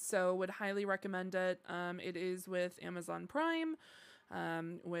 episodes, so would highly recommend it. It is with Amazon Prime,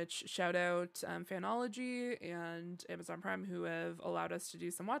 which shout out Fanology and Amazon Prime, who have allowed us to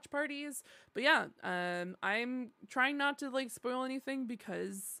do some watch parties. But yeah, I'm trying not to like spoil anything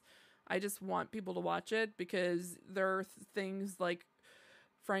because I just want people to watch it, because there are things like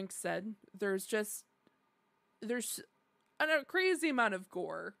Frank said, there's a crazy amount of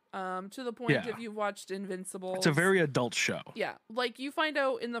gore. To the point, Yeah. if you've watched Invincible, It's a very adult show. yeah, like you find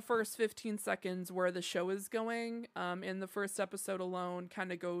out in the first 15 seconds where the show is going. In the first episode alone,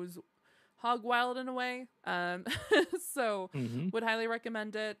 kind of goes hog wild in a way. So would highly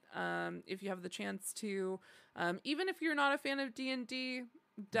recommend it. If you have the chance to, even if you're not a fan of D&D,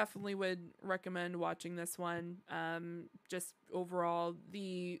 definitely would recommend watching this one. Just overall,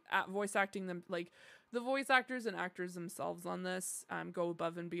 the voice acting, the voice actors and actors themselves on this go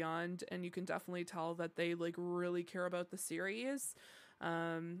above and beyond, and you can definitely tell that they like really care about the series.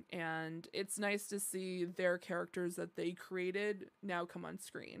 And it's nice to see their characters that they created now come on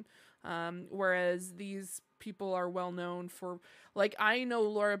screen. Whereas these people are well known for, like, I know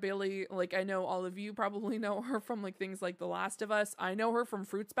Laura Bailey, like I know all of you probably know her from like things like The Last of Us. I know her from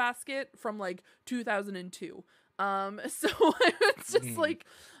Fruits Basket from like 2002. So it's just like,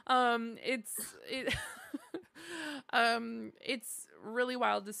 it's really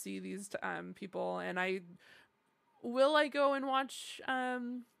wild to see these people, and I go and watch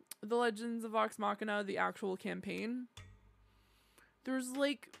The Legends of Vox Machina, the actual campaign. There's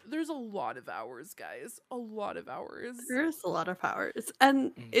a lot of hours, guys. A lot of hours. There's a lot of hours.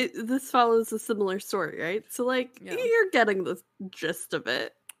 And this follows a similar story, right? So, like, you're getting the gist of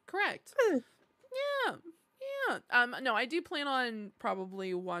it. Correct. Yeah. No, I do plan on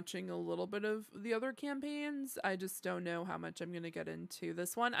probably watching a little bit of the other campaigns. I just don't know how much I'm going to get into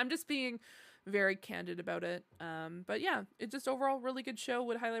this one. I'm just being very candid about it. But yeah, it's just overall really good show.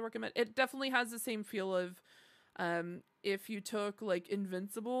 Would highly recommend. It definitely has the same feel of if you took like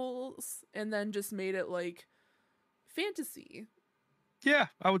Invincibles and then just made it like fantasy. Yeah,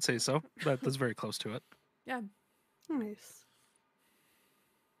 I would say so. That's very close to it. Yeah. Nice.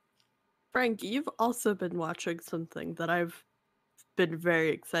 Frank, you've also been watching something that I've been very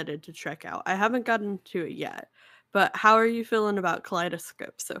excited to check out. I haven't gotten to it yet, but how are you feeling about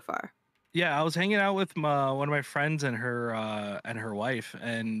Kaleidoscope so far? Yeah, I was hanging out with one of my friends and her wife,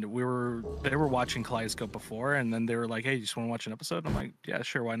 and they were watching Kaleidoscope before, and then they were like, "Hey, you just want to watch an episode?" I'm like, "Yeah,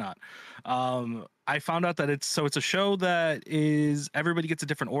 sure, why not?" I found out that it's a show that is everybody gets a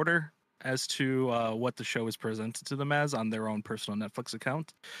different order as to what the show is presented to them as on their own personal Netflix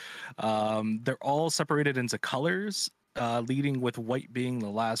account. They're all separated into colors. Leading with white being the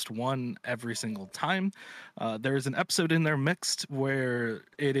last one every single time. There's an episode in there mixed where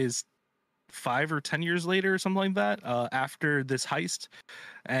it is 5 or 10 years later or something like that, after this heist,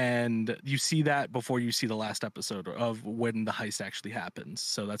 and you see that before you see the last episode of when the heist actually happens,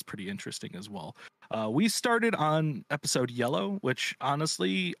 so that's pretty interesting as well. We started on episode Yellow, which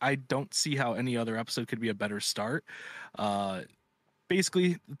honestly I don't see how any other episode could be a better start.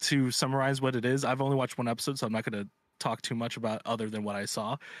 Basically, to summarize what it is, I've only watched one episode, so I'm not going to talk too much about other than what I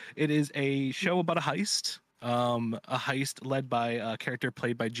saw. It is a show about a heist led by a character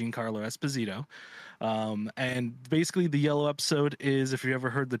played by Giancarlo Esposito. And basically the Yellow episode is, if you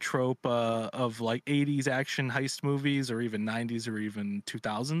ever heard the trope of like 80s action heist movies or even 90s or even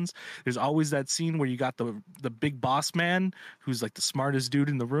 2000s, there's always that scene where you got the big boss man who's like the smartest dude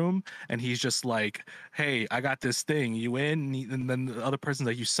in the room, and he's just like, "Hey, I got this thing, you in?" And then the other person's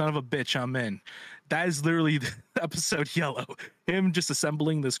like, "You son of a bitch, I'm in." That is literally the episode Yellow. Him just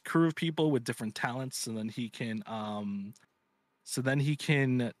assembling this crew of people with different talents, and then he can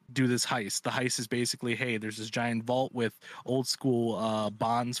do this heist. The heist is basically, hey, there's this giant vault with old school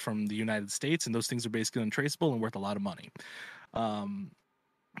bonds from the United States, and those things are basically untraceable and worth a lot of money.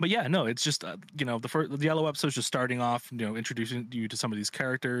 But yeah, no, it's just the Yellow episode is just starting off, introducing you to some of these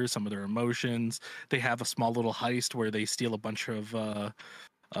characters, some of their emotions. They have a small little heist where they steal a bunch of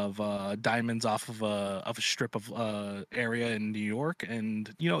diamonds off of a strip of area in New York,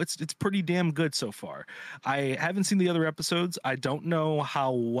 and it's pretty damn good so far. I haven't seen the other episodes. I don't know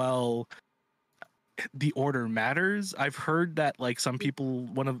how well the order matters. I've heard that like some people,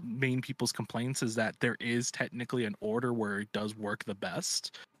 one of the main people's complaints is that there is technically an order where it does work the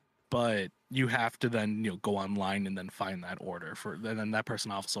best, but you have to then go online and then find that order and then that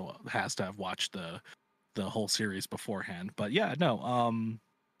person also has to have watched the whole series beforehand. But yeah, no,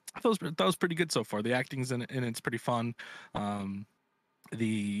 I thought that was pretty good so far. The acting's in it's pretty fun.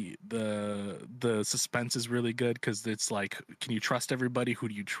 The suspense is really good because it's like, can you trust everybody? Who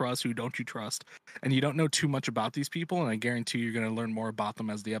do you trust? Who don't you trust? And you don't know too much about these people, and I guarantee you're going to learn more about them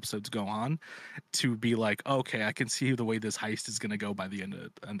as the episodes go on to be like, okay, I can see the way this heist is going to go by the end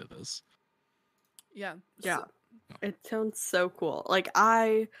of this. Yeah. It sounds so cool. Like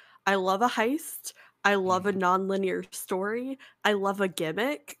I love a heist. I love a non-linear story. I love a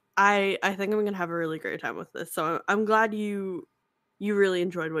gimmick. I think I'm gonna have a really great time with this. So I'm glad you really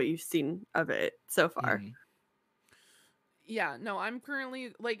enjoyed what you've seen of it so far. Yeah, no, I'm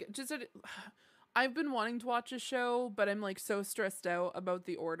currently like I've been wanting to watch a show, but I'm like so stressed out about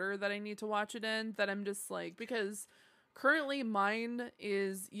the order that I need to watch it in that I'm just like, because currently mine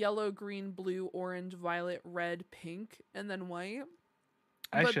is yellow, green, blue, orange, violet, red, pink, and then white.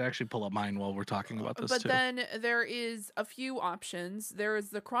 I But- should actually pull up mine while we're talking about this But too. then there is a few options. There is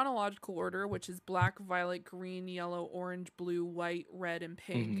the chronological order, which is black, violet, green, yellow, orange, blue, white, red, and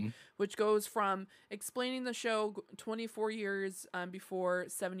pink, Mhm. which goes from explaining the show 24 years before,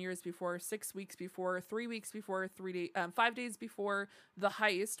 7 years before, 6 weeks before, 3 weeks before, 5 days before the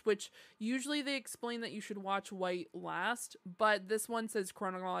heist, which usually they explain that you should watch white last, but this one says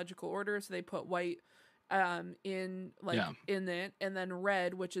chronological order, so they put white in it, and then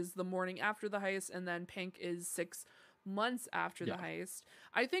red, which is the morning after the heist, and then pink is 6 months after the heist.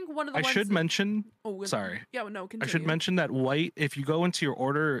 I think one of the I ones should mention. oh, Sorry. Yeah, no, continue. I should mention that white. If you go into your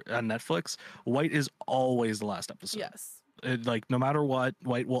order on Netflix, white is always the last episode. Yes. Like no matter what,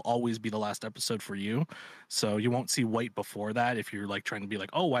 white will always be the last episode for you. So you won't see white before that. If you're like trying to be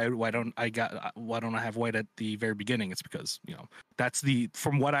like, oh, why don't I have white at the very beginning? It's because that's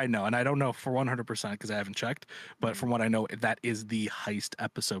from what I know, and I don't know for 100% because I haven't checked, but from what I know, that is the heist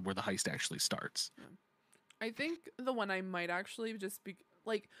episode where the heist actually starts. I think the one I might actually just be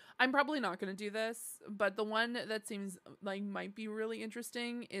like, I'm probably not going to do this, but the one that seems like might be really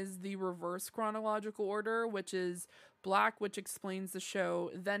interesting is the reverse chronological order, which is black, which explains the show.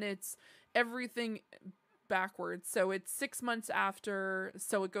 Then it's everything backwards. So it's 6 months after.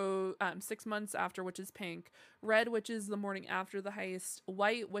 So it goes 6 months after, which is pink. Red, which is the morning after the heist.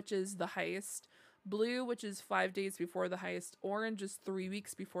 White, which is the heist. Blue, which is 5 days before the heist. Orange is 3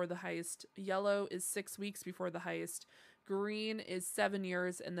 weeks before the heist. Yellow is 6 weeks before the heist. Green is 7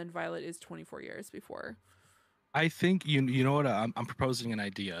 years, and then violet is 24 years before. I think you know what I'm proposing an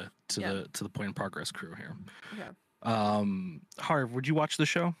idea to the Point in Progress crew here. Yeah. Harv, would you watch the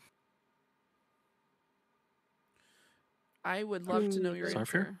show? I would love to know your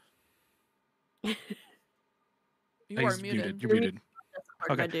Sarfir? answer. You are He's muted. You're muted.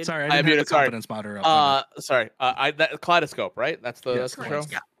 Okay, dude. sorry, I I didn't have muted, the sorry. confidence monitor up. Sorry. That Kaleidoscope, right? That's the Yes, show.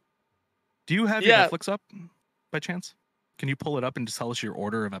 correct. Yeah. Do you have your Yeah. Netflix up by chance? Can you pull it up and just tell us your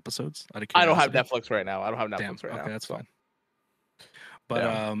order of episodes? Out of I don't have curiosity? Netflix right now. I don't have Netflix Damn. right now. Okay, that's so. fine. But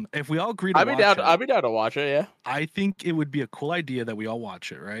Yeah. if we all agree to I'd be watch down. it, I'd be down to watch it. Yeah. I think it would be a cool idea that we all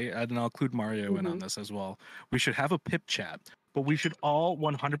watch it, right? And I'll include Mario in on Mhm. this as well. We should have a PiP chat, but we should all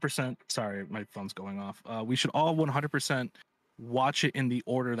 100%. Sorry, my phone's going off. We should all 100% watch it in the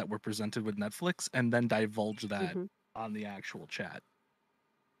order that we're presented with Netflix, and then divulge that Mhm. on the actual chat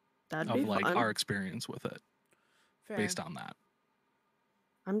That'd of be like fun. our experience with it Fair. based on that.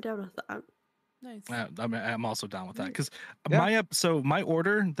 I'm down with that. Nice. I'm also down with that because Yeah. my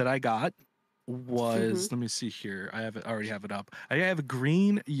order that I got was Mm-hmm. let me see here. I already have it up. I have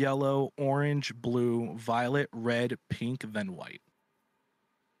green, yellow, orange, blue, violet, red, pink, then white.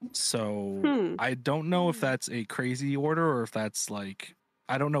 So I don't know if that's a crazy order or if that's like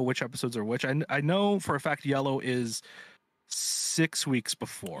I don't know which episodes are which. I know for a fact yellow is 6 weeks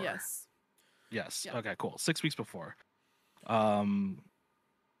before. Yes. Yes. Yeah. Okay, cool. 6 weeks before.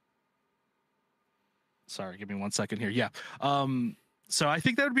 Sorry, give me 1 second here. Yeah. So I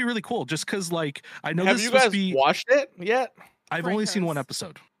think that would be really cool just because like I know Have this you is supposed guys to be watched it yet? I've Frank only seen one has.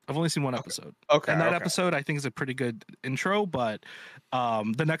 episode. I've only seen one episode. Okay. And that okay. episode I think is a pretty good intro, but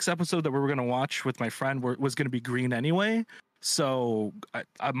the next episode that we were going to watch with my friend was going to be green anyway. So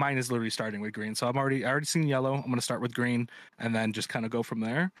mine is literally starting with green. So I already seen yellow. I'm going to start with green and then just kind of go from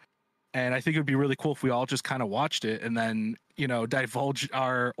there. And I think it would be really cool if we all just kind of watched it and then, divulge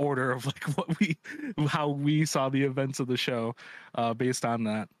our order of like how we saw the events of the show based on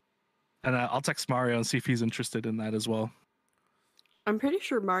that. And I'll text Mario and see if he's interested in that as well. I'm pretty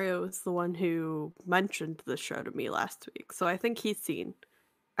sure Mario is the one who mentioned the show to me last week, so I think he's seen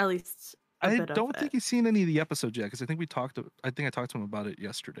at least a I bit of don't think it. he's seen any of the episodes yet because I think I talked to him about it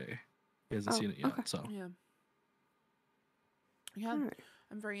yesterday. He hasn't Oh, seen it yet, okay. so Yeah. Yeah. Alright.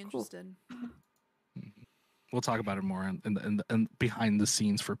 I'm very Cool. interested. we'll talk about it more in behind the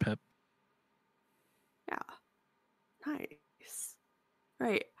scenes for PiP. Yeah. Nice.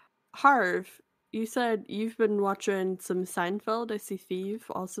 Right. Harv, you said you've been watching some Seinfeld. I see Thieve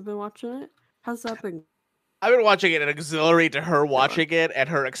also been watching it. How's that been? I've been watching it and auxiliary to her watching it and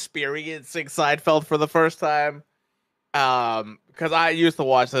her experiencing Seinfeld for the first time. Because I used to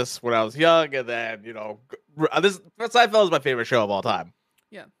watch this when I was young, and then Seinfeld is my favorite show of all time.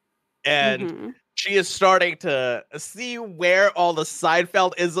 Yeah. And Mhm. she is starting to see where all the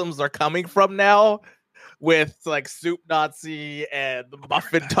Seinfeld isms are coming from now. with like Soup Nazi and the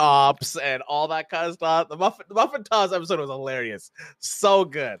Muffin Tops and all that kind of stuff. The Muffin Tops episode was hilarious. So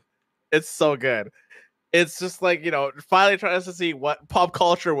good. It's so good. It's just like, finally trying to see what pop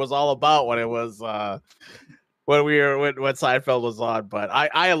culture was all about when it was when Seinfeld was on. But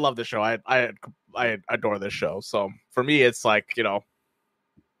I love the show. I adore this show. So for me, it's like,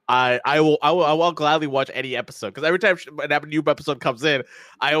 I will gladly watch any episode, because every time a new episode comes in,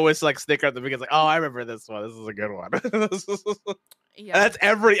 I always like snicker at the beginning, like, oh, I remember this one. This is a good one. Yeah, And that's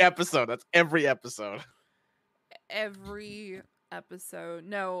every episode. Every episode.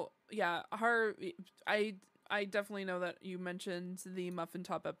 No, yeah, I definitely know that you mentioned the Muffin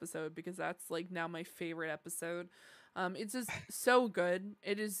Top episode, because that's like now my favorite episode. It's just so good.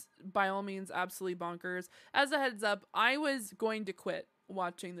 It is by all means absolutely bonkers. As a heads up, I was going to quit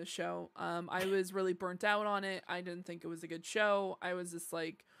watching the show. I was really burnt out on it. I didn't think it was a good show. I was just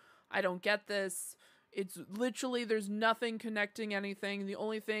like, I don't get this. It's literally, there's nothing connecting anything. The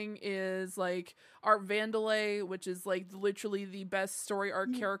only thing is like Art Vandelay, which is like literally the best story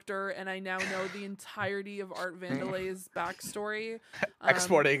arc character, and I now know the entirety of Art Vandelay's backstory.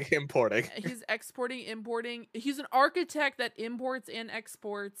 Exporting, importing. He's exporting, importing. He's an architect that imports and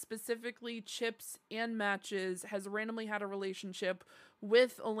exports, specifically chips and matches. Has randomly had a relationship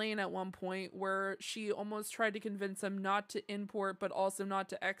with Elaine at one point where she almost tried to convince him not to import but also not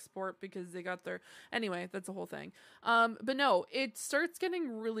to export because they got their... Anyway, that's a whole thing. But no, it starts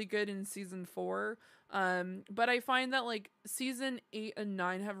getting really good in season 4. But I find that like season 8 and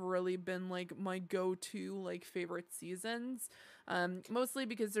 9 have really been like my go-to like favorite seasons. Mostly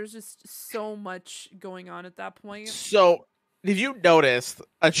because there's just so much going on at that point. So, did you notice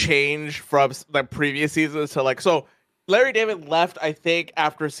a change from the previous seasons to like... So, Larry David left, I think,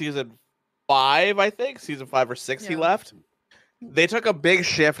 after season 5, Season 5 or 6 he left. They took a big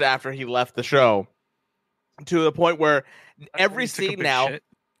shift after he left the show, to the point where every scene now... shit.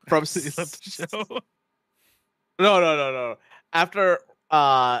 From He left the show. No.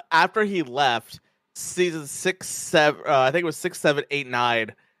 After he left, season 6, 7, I think it was 6, 7, 8,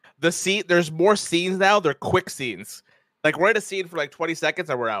 9. There's more scenes now. They're quick scenes. Like, we're in a scene for like 20 seconds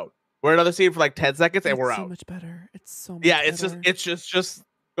and we're out. We're in another scene for like 10 seconds and we're out. So much better. It's so much Yeah, better. it's just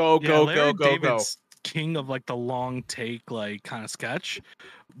go Larry go. David's king of like the long take like kind of sketch.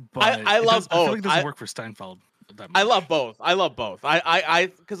 But I love both. I feel like it doesn't work for Steinfeld that much. I love both.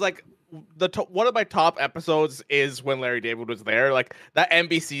 I because like one of my top episodes is when Larry David was there. Like, that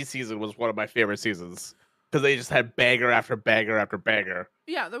NBC season was one of my favorite seasons, because they just had banger after banger after banger.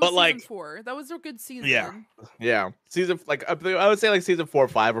 Yeah, that was But, season like... 4. That was a good season. Yeah. Season, like, I would say like season 4 or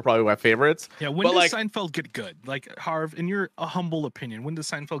 5 are probably my favorites. Yeah, when But, does like... Seinfeld get good? Like, Harv, in your humble opinion, when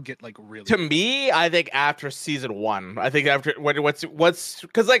does Seinfeld get like really To good? me, I think after season 1. I think after what's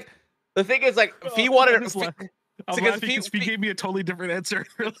because like the thing is, like, if he wanted I'm because laughing because he gave me a totally different answer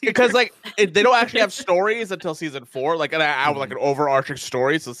earlier. because like they don't actually have stories until season 4, like an hour, like an overarching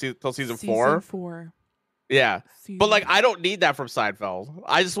story till season 4. 4. Yeah. But like, I don't need that from Seinfeld.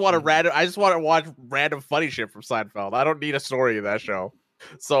 I just want to watch random funny shit from Seinfeld. I don't need a story in that show.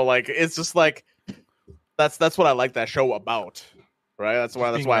 So like, it's just like that's what I like that show about. Right? That's why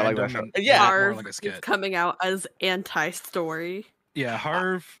I like that show. Yeah. Harv like a is skit. coming out as anti-story. Yeah,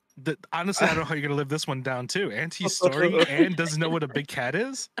 Harv. Honestly, I don't know how you're gonna live this one down too. Anti-story and doesn't know what a big cat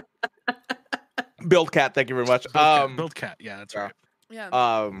is. Build cat, thank you very much. Build cat. Yeah, that's right. Yeah.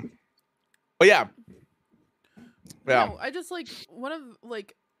 But yeah. No, I just like one of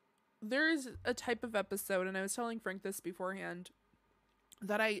like there is a type of episode, and I was telling Frank this beforehand,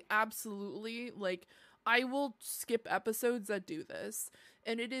 that I absolutely like. I will skip episodes that do this,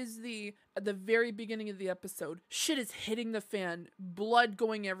 and it is at the very beginning of the episode, shit is hitting the fan, blood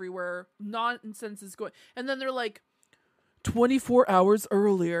going everywhere, nonsense is going, and then they're like 24 hours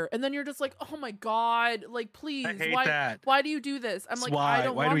earlier, and then you're just like, oh my god, like, please, I hate that. Why do you do this? I'm like, I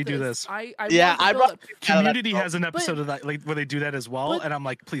don't why want do we do this. this? I brought Community has an episode of that, like, where they do that as well, and I'm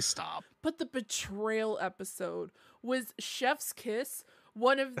like, please stop. But the betrayal episode was Chef's Kiss,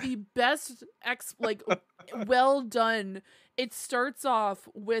 one of the best well done. It starts off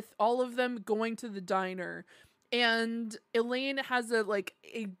with all of them going to the diner, and Elaine has a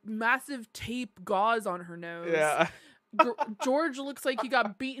massive tape gauze on her nose. Yeah. George looks like he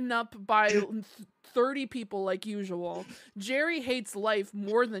got beaten up by 30 people like usual. Jerry hates life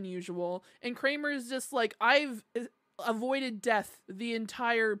more than usual, and Kramer's just like, I've avoided death the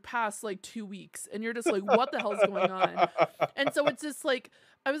entire past 2 weeks, and you're just like, what the hell's going on? And so it's just like,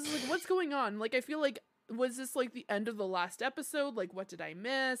 I was like, what's going on? Like, I feel like, was this the end of the last episode? Like, what did I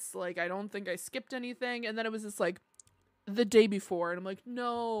miss? Like, I don't think I skipped anything. And then it was just like the day before, and I'm like,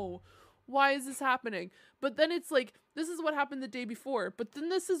 no, why is this happening? But then it's like, this is what happened the day before, but then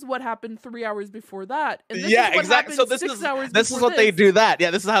this is what happened 3 hours before that, and this is what exactly. So happened this 6 is hours this is before what they this. do. That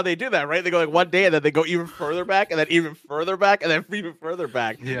this is how they do that, right? They go like one day and then they go even further back and then even further back and then even further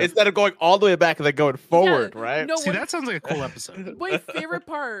back instead of going all the way back and then going forward, right? No, See, that sounds like a cool episode. my favorite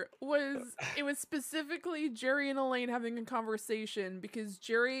part was it was specifically Jerry and Elaine having a conversation because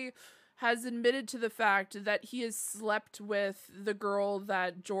Jerry has admitted to the fact that he has slept with the girl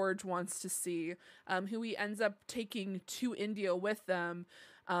that George wants to see, who he ends up taking to India with them.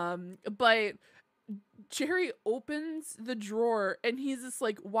 But Jerry opens the drawer and he's just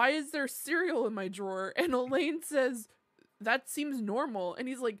like, why is there cereal in my drawer? And Elaine says, that seems normal. And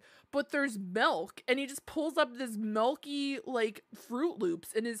he's like, but there's milk. And he just pulls up this milky, like, Fruit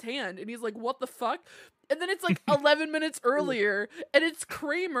Loops in his hand. And he's like, what the fuck? And then it's like 11 minutes earlier, and it's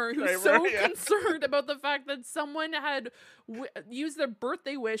Kramer who's so concerned about the fact that someone had used their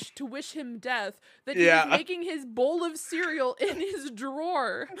birthday wish to wish him death, that he was making his bowl of cereal in his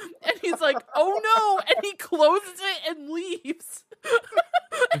drawer. And he's like, oh no! And he closes it and leaves.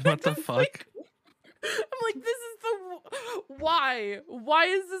 What the fuck? I'm like, this is the why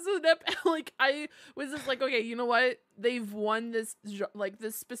is this like, I was just like, okay, you know what, they've won this, like,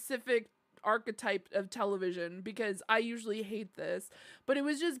 this specific archetype of television, because I usually hate this, but it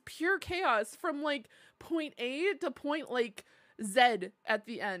was just pure chaos from like point A to point like Z at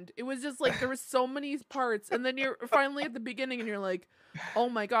the end. It was just like there were so many parts, and then you're finally at the beginning and you're like, oh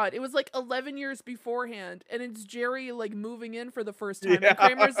my god, it was like 11 years beforehand, and it's Jerry like moving in for the first time, and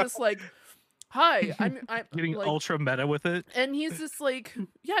Kramer's just like, hi, I'm getting like, ultra meta with it. And he's just like,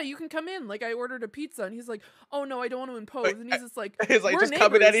 yeah, you can come in. Like, I ordered a pizza. And he's like, oh, no, I don't want to impose. And he's just like, he's like, we're just neighbors.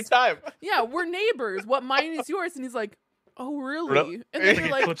 come in anytime. Yeah, we're neighbors. What, mine is yours? And he's like, oh, really? And then you're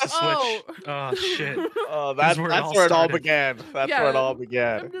like, Flips the oh. switch. Oh, shit. Oh, that's where it all began. That's where it all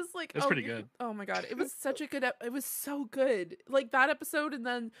began. I'm just like, That's pretty good. Oh my god, it was such a good. It was so good. Like that episode, and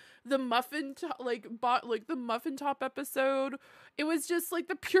then the muffin, the muffin top episode. It was just like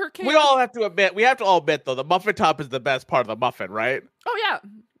the pure chaos. We all have to all admit though, the muffin top is the best part of the muffin, right? Oh yeah.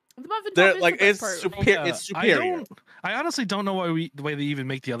 The muffin top is like the best part. It's superior. I honestly don't know the way they even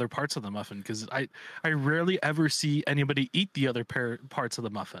make the other parts of the muffin, because I rarely ever see anybody eat the other parts of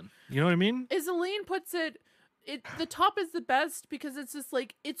the muffin. You know what I mean? As Elaine puts it, the top is the best because it's just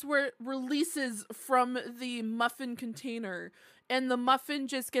like it's where it releases from the muffin container, and the muffin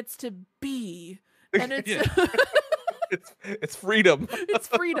just gets to be, and it's. It's freedom. It's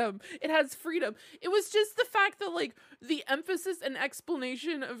freedom. It has freedom. It was just the fact that like the emphasis and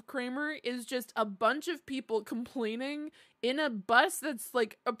explanation of Kramer is just a bunch of people complaining in a bus that's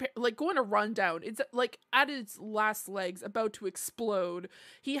like going to run down. It's like at its last legs, about to explode.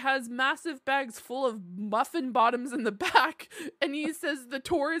 He has massive bags full of muffin bottoms in the back, and he says the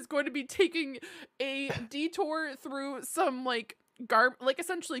tour is going to be taking a detour through some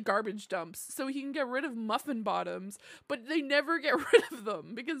essentially garbage dumps, so he can get rid of muffin bottoms, but they never get rid of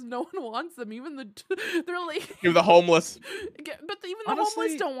them because no one wants them. Even they're like, you're the homeless, but even the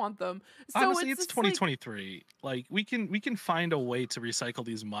homeless don't want them. So honestly, it's 2023. Like we can find a way to recycle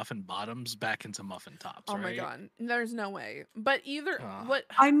these muffin bottoms back into muffin tops. Oh my god, there's no way. But what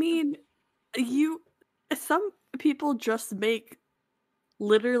I mean, some people just make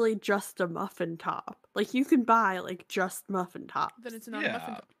literally just a muffin top. Like you can buy like just muffin tops. Then it's not a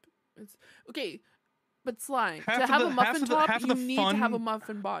muffin top. It's okay, but Sly, to have a muffin top, you need to have a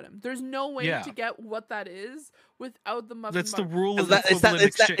muffin bottom. There's no way to get what that is without the muffin. That's bottom. the rule of equivalent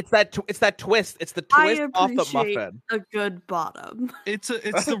exchange. It's that twist. It's the twist off the muffin. A good bottom. It's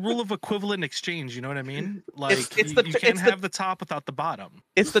the rule of equivalent exchange. You know what I mean? Like you can't have the top without the bottom.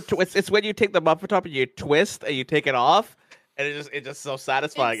 It's the twist. It's when you take the muffin top and you twist and you take it off. And it's just so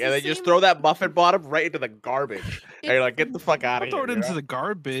satisfying. And then you just throw that muffin bottom right into the garbage. And you're like, get the fuck out of here. Throw it into the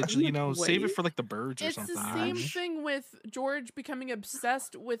garbage, save it for like the birds or it's something. It's the same thing with George becoming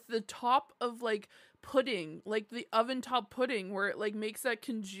obsessed with the top of like pudding, like the oven top pudding, where it like makes that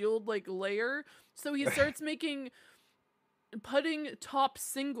congealed like layer. So he starts making pudding top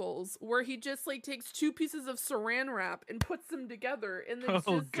singles where he just like takes 2 pieces of saran wrap and puts them together, and it's just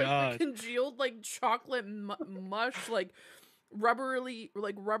like the congealed like chocolate mush like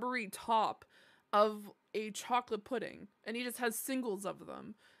rubbery top of a chocolate pudding, and he just has singles of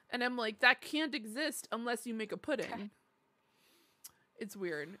them, and I'm like, that can't exist unless you make a pudding. It's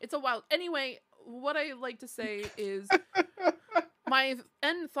weird. It's a wild. Anyway, what I like to say is my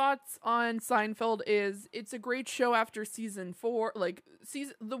end thoughts on Seinfeld is it's a great show after season 4. Like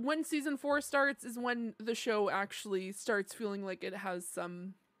when season 4 starts is when the show actually starts feeling like it has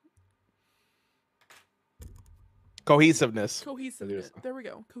some Cohesiveness. Cohesiveness. There we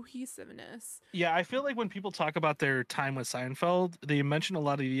go. Cohesiveness. Yeah, I feel like when people talk about their time with Seinfeld, they mention a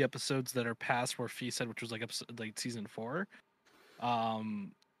lot of the episodes that are past where Fee said, which was like episode like season 4.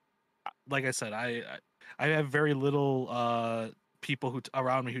 Like I said, I have very little people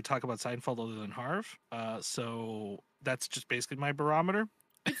around me who talk about Seinfeld other than Harv. So that's just basically my barometer.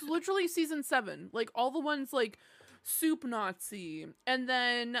 It's literally season 7. Like all the ones like Soup Nazi, and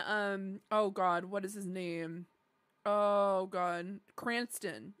then oh god, what is his name? Oh god,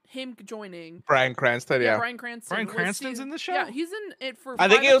 Cranston. Him joining. Bryan Cranston, yeah. Bryan Cranston. Bryan Cranston's in the show. Yeah, he's in it for. I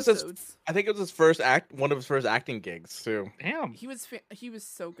think 5 it was episodes. I think it was one of his first acting gigs too. Damn. He was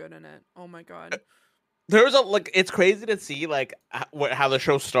so good in it. Oh my god. There was it's crazy to see like how the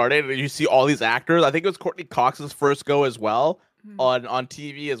show started. You see all these actors. I think it was Courtney Cox's first go as well on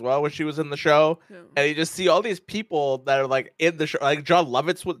TV as well when she was in the show. Yeah. And you just see all these people that are like in the show. Like John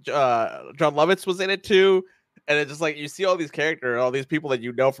Lovitz was in it too. And it's just like you see all these characters, all these people that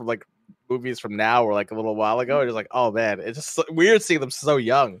you know from like movies from now or like a little while ago. And you're just like, oh man, it's just so weird seeing them so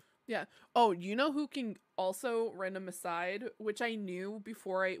young. Yeah. Oh, you know who can also, random aside, which I knew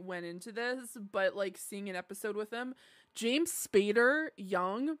before I went into this, but like seeing an episode with him, James Spader,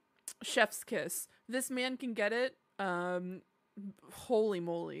 young, chef's kiss. This man can get it. Holy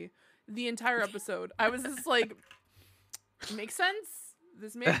moly. The entire episode. I was just like, makes sense.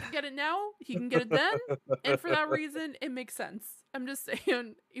 This man can get it now. He can get it then. And for that reason, it makes sense. I'm just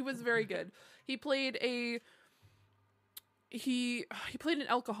saying, he was very good. He played he played an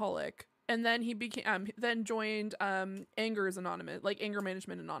alcoholic, and then he became then joined Anger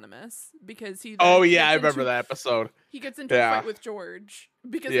Management Anonymous, because he I remember that episode. He gets into a fight with George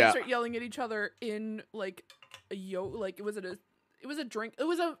because they start yelling at each other in like it was a drink. It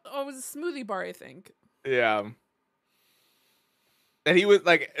was a smoothie bar, I think. Yeah. And he was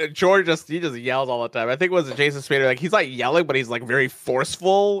like George he just yells all the time. I think it was Jason Spader. Like he's like yelling, but he's like very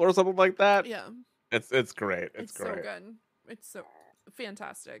forceful or something like that. Yeah. It's great. It's great. So good. It's so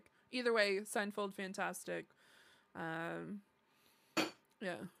fantastic. Either way, Seinfeld, fantastic. Yeah.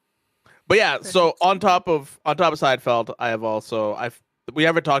 But yeah, so on top of Seinfeld, we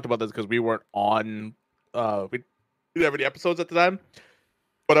haven't talked about this because we weren't on we didn't have any episodes at the time.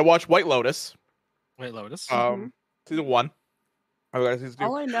 But I watched White Lotus. Season 1.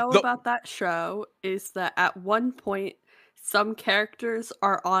 All I know about that show is that at one point some characters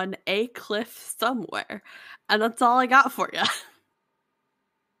are on a cliff somewhere, and that's all I got for you.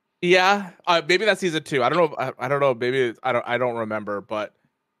 Yeah, maybe that's season 2. I don't know. I don't know. Maybe I don't remember. But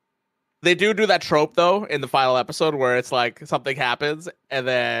they do that trope though in the final episode where it's like something happens and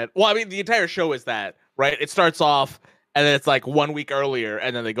then, well, I mean, the entire show is that, right? It starts off and then it's like 1 week earlier,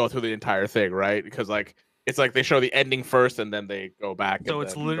 and then they go through the entire thing, right? Because like it's like they show the ending first and then they go back. So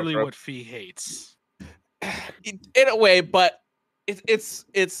it's literally what Fee hates. In a way, but it's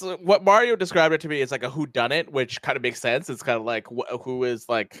what Mario described it to me. It's like a whodunit, which kind of makes sense. It's kind of like who is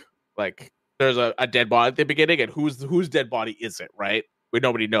like there's a dead body at the beginning, and whose dead body is it, right?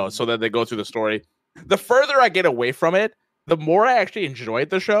 Nobody knows. So then they go through the story. The further I get away from it, the more I actually enjoyed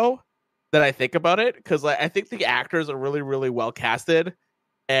the show. That I think about it, because I think the actors are really, really well casted,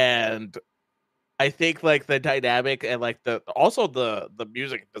 and I think like the dynamic and like the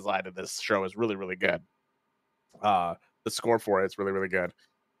music design of this show is really, really good. The score for it is really, really good.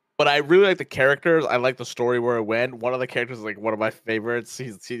 But I really like the characters. I like the story where it went. One of the characters is like one of my favorites.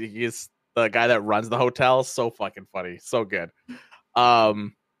 He's the guy that runs the hotel. So fucking funny, so good. But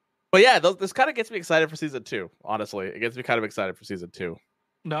yeah, this kind of gets me excited for season 2. Honestly, it gets me kind of excited for season 2.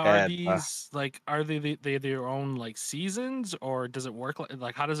 Now, are these are they their own like seasons, or does it work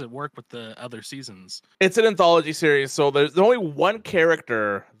like how does it work with the other seasons? It's an anthology series, so there's only one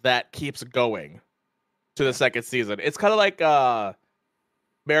character that keeps going to the second season. It's kind of like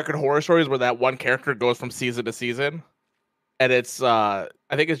American Horror Stories, where that one character goes from season to season, and it's I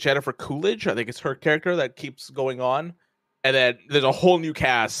think it's Jennifer Coolidge. I think it's her character that keeps going on, and then there's a whole new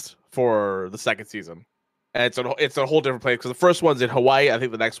cast for the second season. And it's a whole different place, because the first one's in Hawaii. I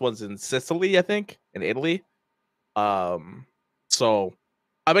think the next one's in Sicily. I think in Italy. So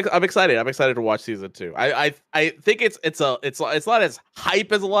I'm excited. I'm excited to watch season 2. I think it's not as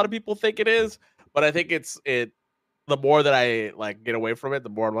hype as a lot of people think it is, but I think the more that I like get away from it, the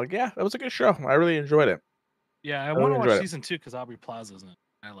more I'm like, yeah, that was a good show. I really enjoyed it. Yeah, I want to watch season 2 because Aubrey Plaza's in it.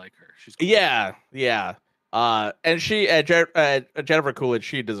 I like her. She's cool. Yeah. And she Jennifer Coolidge,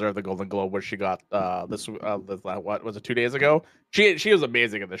 she deserved the Golden Globe where she got this what was it 2 days ago? She was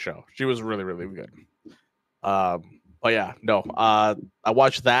amazing in the show. She was really, really good. But yeah, no. I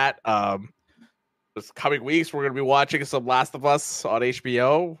watched that. This coming weeks we're gonna be watching some Last of Us on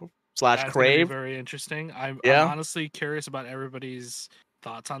HBO. slash That's gonna be Crave. very interesting. I'm Yeah. honestly curious about everybody's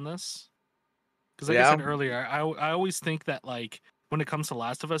thoughts on this. Because like I Yeah. said earlier, I always think that like when it comes to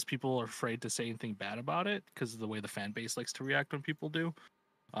Last of Us, people are afraid to say anything bad about it because of the way the fan base likes to react when people do.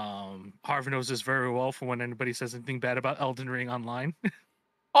 Harv knows this very well from when anybody says anything bad about Elden Ring online.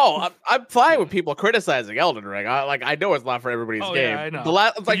 Oh, I'm fine Yeah. with people criticizing Elden Ring. I know it's not for everybody's Oh game. yeah, I know.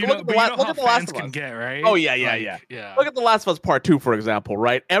 It's like look at the how Last fans of can Us. get, right? Oh yeah, yeah, Like, yeah. yeah. Look at the Last of Us Part 2, for example,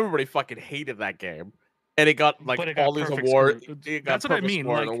 right? Everybody fucking hated that game, and it got like But it all got these perfect awards. score. It got That's what I perfect mean.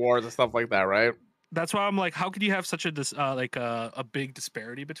 score Like awards and stuff like that, right? that's why I'm like, how could you have such a a big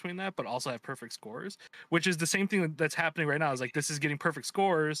disparity between that, but also have perfect scores? Which is the same thing that's happening right now. Is like this is getting perfect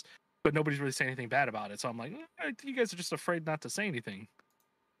scores, but nobody's really saying anything bad about it. So I'm like, I think you guys are just afraid not to say anything.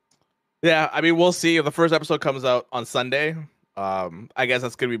 Yeah, I mean, we'll see. The first episode comes out on Sunday. I guess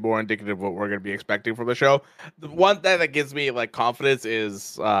that's gonna be more indicative of what we're gonna be expecting from the show. The one thing that gives me like confidence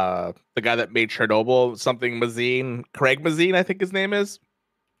is the guy that made Chernobyl, something Mazine, Craig Mazine, I think his name is.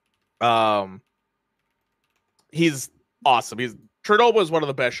 Um, he's awesome. Chernobyl is one of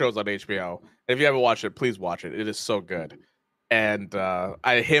the best shows on HBO. And if you haven't watched it, please watch it. It is so good. And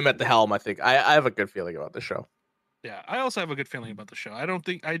him at the helm, I think I have a good feeling about the show. Yeah, I also have a good feeling about the show. I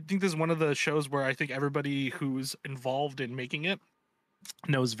think this is one of the shows where I think everybody who's involved in making it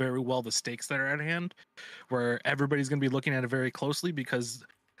knows very well the stakes that are at hand, where everybody's going to be looking at it very closely because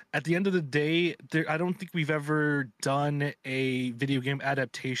at the end of the day, I don't think we've ever done a video game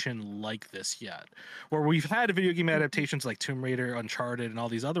adaptation like this yet. Where we've had video game adaptations like Tomb Raider, Uncharted, and all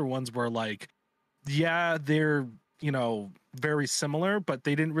these other ones where like, yeah, they're very similar, but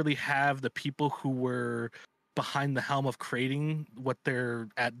they didn't really have the people who were behind the helm of creating what they're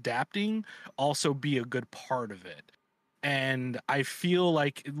adapting also be a good part of it. And I feel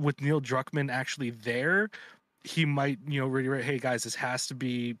like with Neil Druckmann actually there, he might, really, hey guys, this has to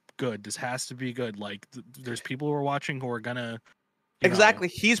be good. This has to be good. Like there's people who are watching who are gonna Exactly.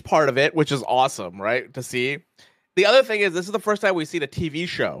 He's part of it, which is awesome, right? To see. The other thing is this is the first time we've seen a TV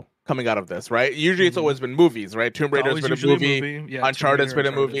show coming out of this, right? Usually it's always been movies, right? Tomb Raider's been a movie. Yeah, Uncharted's been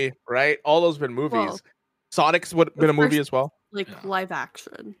a movie, right? All those been movies. Well, Sonic's been a movie as well. Like Yeah. live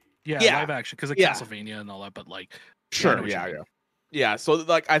action. Yeah, live action because of Yeah. Castlevania and all that. But like, Sure, yeah. So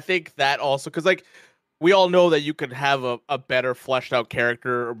like, I think that also because like we all know that you could have a better fleshed out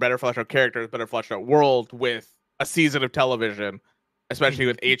character or better fleshed out characters, better fleshed out world with a season of television, especially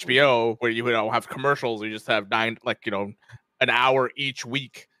with HBO, where you have commercials. You just have an hour each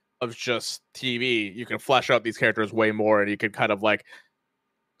week of just TV. You can flesh out these characters way more, and you can kind of like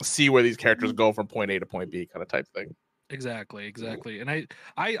see where these characters go from point A to point B, kind of type thing. Exactly. And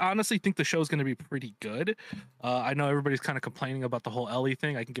I honestly think the show's going to be pretty good. I know everybody's kind of complaining about the whole Ellie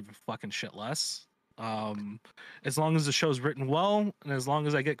thing. I can give a fucking shit less. As long as the show's written well, and as long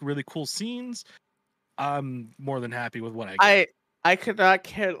as I get really cool scenes, I'm more than happy with what I get. I could not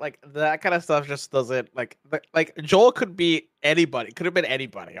care, like that kind of stuff just doesn't like Joel could be anybody, could have been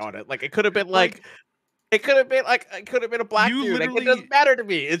anybody on it. Like it could have been it could have been a black dude. Like, it doesn't matter to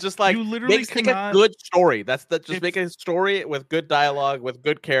me. It's just like you literally make a good story. Make a story with good dialogue, with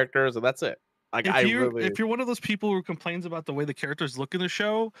good characters, and that's it. Like if you're one of those people who complains about the way the characters look in the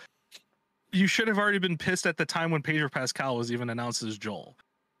show, you should have already been pissed at the time when Pedro Pascal was even announced as Joel.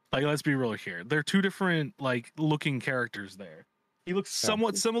 Like, let's be real here. They're two different like looking characters there. He looks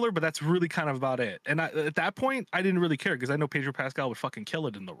somewhat similar, but that's really kind of about it. And at that point, I didn't really care because I know Pedro Pascal would fucking kill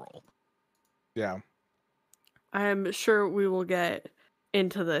it in the role. Yeah. I'm sure we will get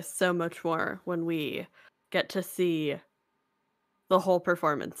into this so much more when we get to see the whole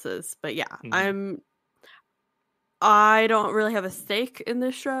performances. But yeah, I don't really have a stake in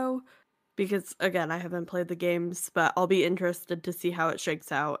this show because, again, I haven't played the games, but I'll be interested to see how it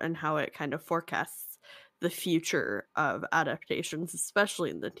shakes out and how it kind of forecasts the future of adaptations,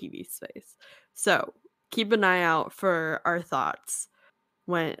 especially in the TV space. So keep an eye out for our thoughts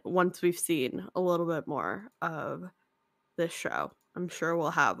once we've seen a little bit more of this show. I'm sure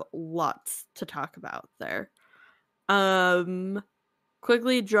we'll have lots to talk about there.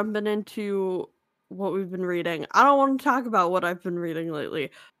 Quickly jumping into what we've been reading. I don't want to talk about what I've been reading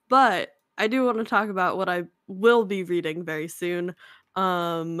lately, but I do want to talk about what I will be reading very soon.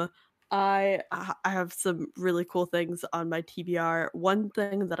 I have some really cool things on my TBR. One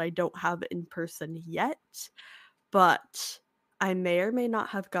thing that I don't have in person yet, but I may or may not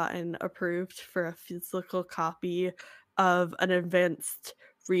have gotten approved for a physical copy of an advanced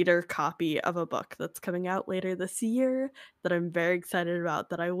reader copy of a book that's coming out later this year that I'm very excited about,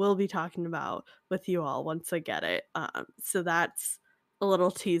 that I will be talking about with you all once I get it. So that's a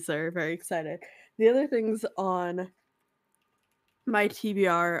little teaser. Very excited. The other things on my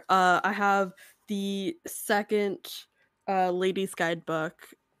TBR. I have the second Ladies Guidebook,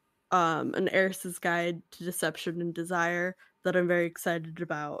 an Heiress's Guide to Deception and Desire that I'm very excited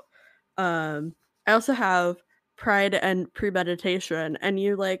about. I also have Pride and Premeditation, and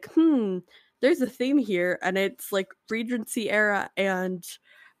you're like, there's a theme here, and it's like Regency era and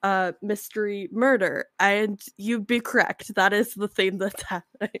mystery murder, and you'd be correct. That is the theme that's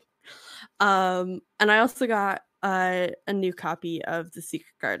happening. And I also got a new copy of The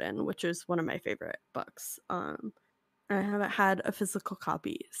Secret Garden, which is one of my favorite books. I haven't had a physical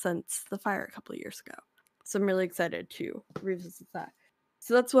copy since the fire a couple of years ago, so I'm really excited to revisit that.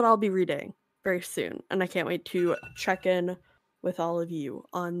 So that's what I'll be reading very soon, and I can't wait to check in with all of you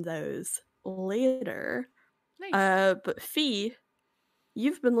on those later. Nice. But Fee,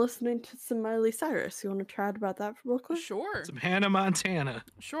 you've been listening to some Miley Cyrus. You want to chat about that real quick? Sure. Some Hannah Montana.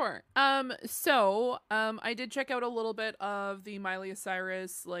 Sure. I did check out a little bit of the Miley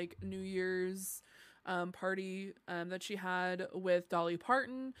Cyrus like New Year's party that she had with Dolly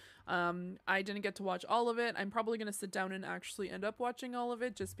Parton. I didn't get to watch all of it. I'm probably gonna sit down and actually end up watching all of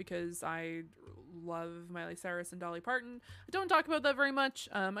it just because I love Miley Cyrus and Dolly Parton. I don't talk about that very much.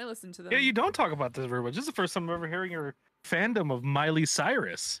 I listen to them. Yeah, you don't talk about this very much. This is the first time I'm ever hearing your fandom of Miley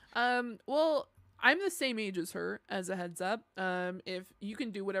Cyrus. Well, I'm the same age as her, as a heads up. If you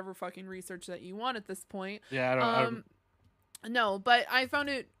can do whatever fucking research that you want at this point. Yeah, I don't. No, but I found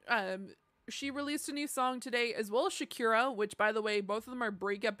it. She released a new song today, as well as Shakira, which, by the way, both of them are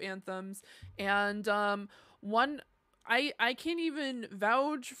breakup anthems. And one, I can't even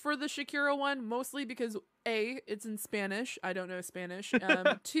vouch for the Shakira one, mostly because A, it's in Spanish. I don't know Spanish.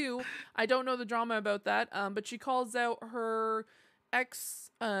 Two, I don't know the drama about that. But she calls out her ex,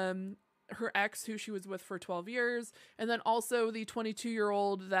 who she was with for 12 years, and then also the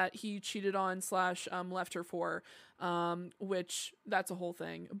 22-year-old that he cheated on / left her for, which that's a whole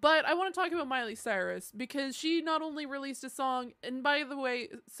thing. But I want to talk about Miley Cyrus because she not only released a song, and by the way,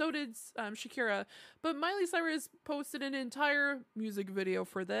 so did Shakira, but Miley Cyrus posted an entire music video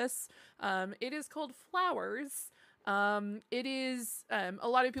for this. It is called Flowers. It is a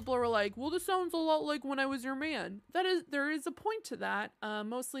lot of people are like, well, this sounds a lot like When I Was Your Man. There is a point to that,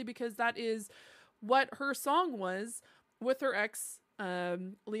 mostly because that is what her song was with her ex,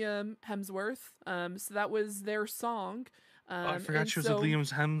 Liam Hemsworth. So that was their song. I forgot she was with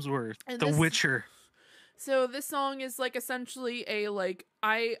Liam Hemsworth, The this, Witcher. So this song is like essentially a like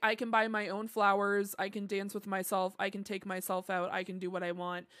I can buy my own flowers, I can dance with myself, I can take myself out, I can do what I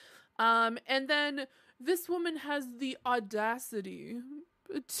want. And then this woman has the audacity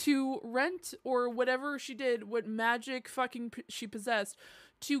to rent or whatever she did, what magic fucking she possessed,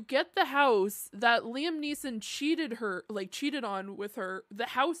 to get the house that Liam Neeson cheated on with her. The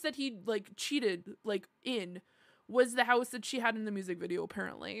house that he cheated in was the house that she had in the music video,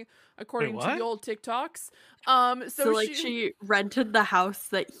 apparently, according to the old TikToks. So she rented the house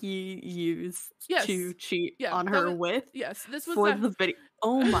that he used to cheat on her with. Yes, this was for the video.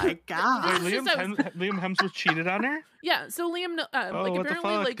 Oh my god! Wait, Liam Hemsworth cheated on her? Yeah, so Liam, what the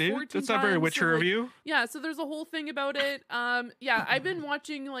fuck, dude? 14 That's not very Witcher of you. Yeah, so there's a whole thing about it. Yeah, I've been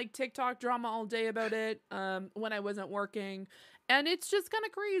watching TikTok drama all day about it. When I wasn't working. And it's just kind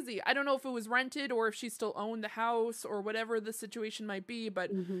of crazy. I don't know if it was rented or if she still owned the house or whatever the situation might be, but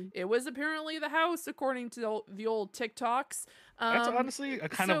it was apparently the house, according to the old TikToks. That's honestly a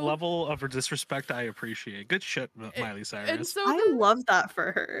kind of level of disrespect I appreciate. Good shit, Miley Cyrus. And so I love that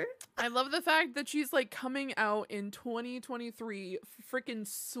for her. I love the fact that she's coming out in 2023, freaking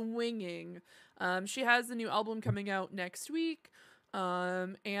swinging. She has a new album coming out next week.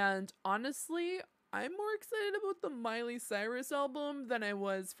 And honestly, I'm more excited about the Miley Cyrus album than I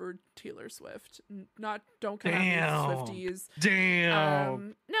was for Taylor Swift. Don't come at me, Swifties.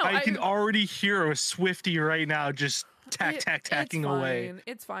 Damn. No, I can already hear a Swiftie right now just tacking away.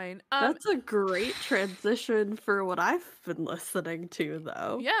 It's fine. That's a great transition for what I've been listening to,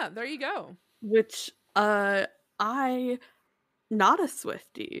 though. Yeah, there you go. Which, not a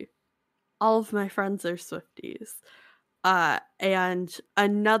Swiftie. All of my friends are Swifties. And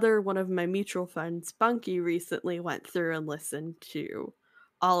another one of my mutual friends, Bunky, recently went through and listened to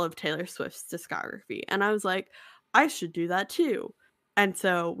all of Taylor Swift's discography. And I was like, I should do that too. And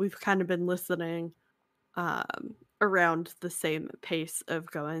so we've kind of been listening around the same pace of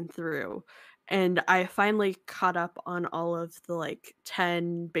going through. And I finally caught up on all of the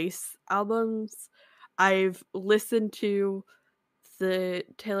 10 bass albums. I've listened to the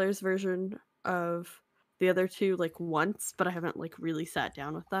Taylor's version of the other two once, but I haven't really sat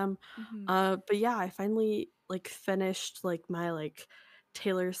down with them. But yeah, I finally finished my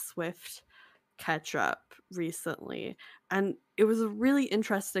Taylor Swift catch up recently, and it was a really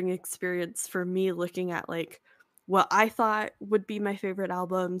interesting experience for me looking at like what I thought would be my favorite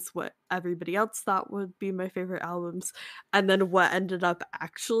albums, what everybody else thought would be my favorite albums, and then what ended up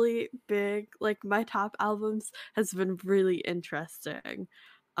actually being like my top albums has been really interesting.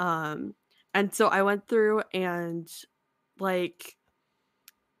 And so I went through and like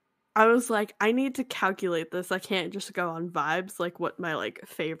I was like, I need to calculate this. I can't just go on vibes, like what my like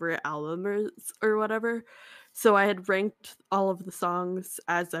favorite album is or whatever. So I had ranked all of the songs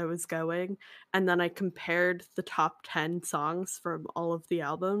as I was going, and then I compared the top 10 songs from all of the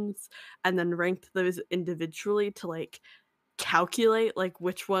albums, and then ranked those individually to like calculate like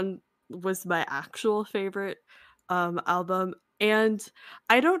which one was my actual favorite album. And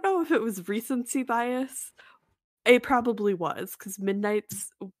I don't know if it was recency bias. It probably was, because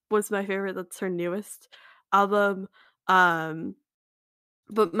Midnight's was my favorite. That's her newest album. Um,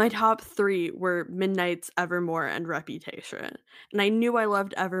 but my top 3 were Midnight's, Evermore, and Reputation. And I knew I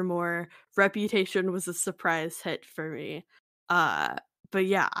loved Evermore. Reputation was a surprise hit for me. Uh, but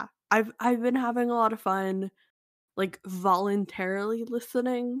yeah, I've been having a lot of fun like voluntarily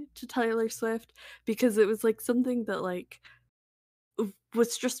listening to Taylor Swift, because it was like something that like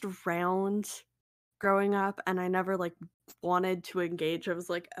was just around growing up, and I never like wanted to engage. I was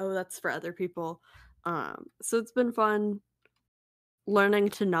like, oh, that's for other people. So it's been fun learning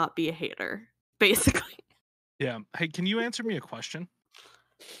to not be a hater, basically. Yeah. Hey, can you answer me a question?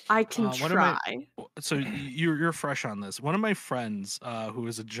 I can One of try. So you're fresh on this. One of my friends, who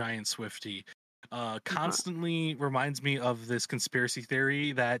is a giant Swiftie, constantly reminds me of this conspiracy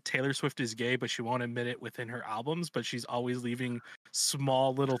theory that Taylor Swift is gay, but she won't admit it within her albums, but she's always leaving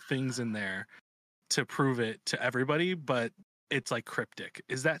small little things in there to prove it to everybody, but it's like cryptic.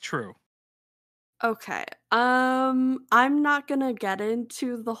 Is that true? Okay. I'm not gonna get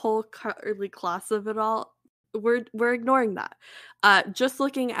into the whole early class of it all. We're ignoring that. Just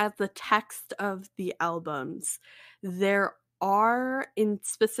looking at the text of the albums, there are in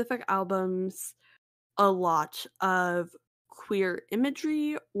specific albums a lot of queer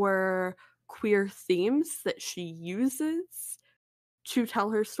imagery or queer themes that she uses to tell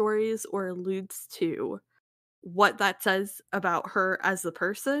her stories or alludes to. What that says about her as a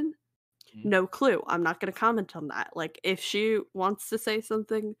person, no clue. I'm not going to comment on that. Like, if she wants to say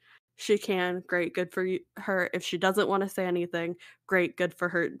something, she can. Great, good for her. If she doesn't want to say anything, great, good for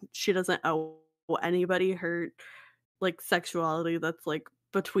her. She doesn't owe anybody her like sexuality that's like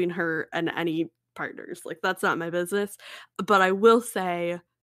between her and any partners. Like, that's not my business. But I will say,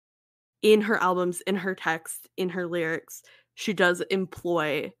 in her albums, in her text, in her lyrics, she does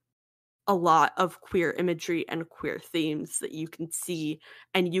employ a lot of queer imagery and queer themes that you can see,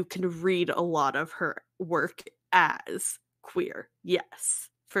 and you can read a lot of her work as queer. Yes,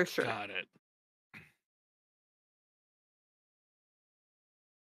 for sure. Got it.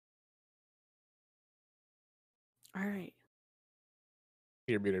 All right.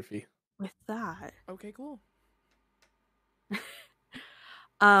 Your meter fee. With that, Okay, cool.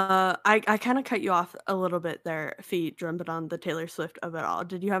 I kind of cut you off a little bit there, Fee, jumping on the Taylor Swift of it all.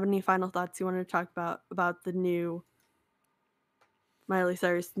 Did you have any final thoughts you wanted to talk about the new Miley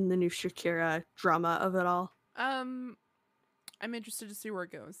Cyrus and the new Shakira drama of it all? I'm interested to see where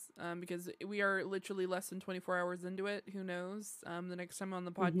it goes. Because we are literally less than 24 hours into it. Who knows? The next time on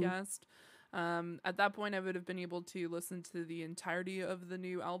the podcast. At that point, I would have been able to listen to the entirety of the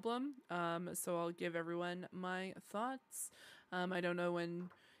new album. So I'll give everyone my thoughts. I don't know when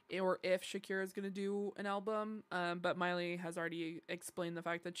or if Shakira is going to do an album, but Miley has already explained the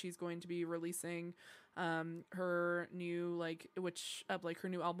fact that she's going to be releasing her new her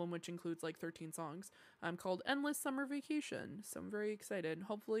new album, which includes like 13 songs, called Endless Summer Vacation. So I'm very excited.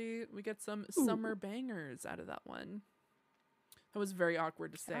 Hopefully we get some summer bangers out of that one. That was very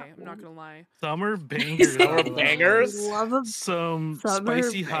awkward to say. I'm not gonna lie. Summer bangers. Summer bangers? Love a Some summer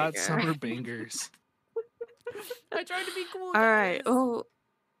spicy hot banger. summer bangers. I tried to be cool. All right. guys. Well,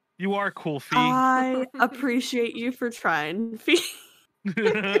 You are cool, Fee. I appreciate you for trying, Fee.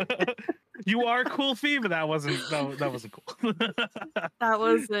 You are cool, Fee, but that wasn't cool. That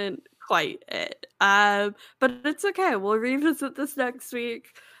wasn't quite it. But it's okay. We'll revisit this next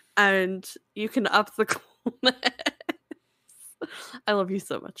week, and you can up the coolness. I love you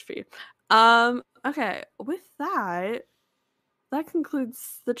so much, Fee. Okay. With that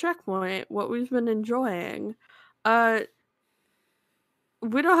concludes the checkpoint. What we've been enjoying.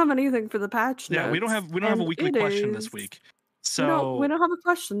 We don't have anything for the patch notes. Yeah, we don't have a weekly question this week. So we don't have a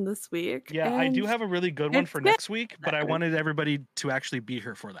question this week. Yeah, I do and have a really good one for it's next week, but I good. wanted everybody to actually be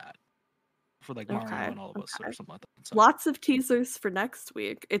here for that. for like Mario Okay, and all of us or okay. something like that. So. Lots of teasers for next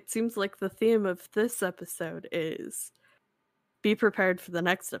week. It seems like the theme of this episode is be prepared for the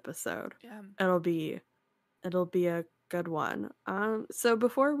next episode. Yeah. It'll be a good one. So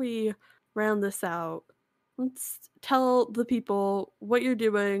before we round this out, let's tell the people what you're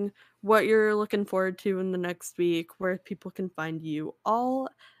doing, what you're looking forward to in the next week, where people can find you, all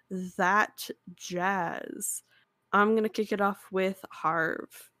that jazz. I'm gonna kick it off with Harv.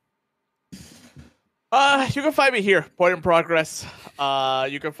 You can find me here, Point in Progress.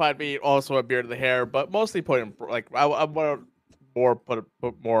 You can find me also at Beard of the Hair, but mostly I'm more put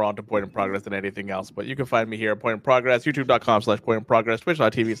more onto Point in Progress than anything else. But you can find me here at Point in Progress, YouTube.com/Point in Progress,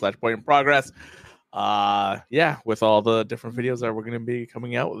 Twitch.tv/Point in Progress. Yeah, with all the different videos that we're going to be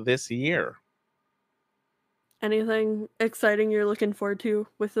coming out this year. Anything exciting you're looking forward to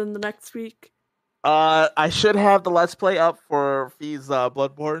within the next week? I should have the Let's Play up for Fee's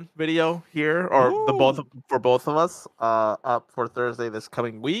Bloodborne video here, or for both of us, up for Thursday this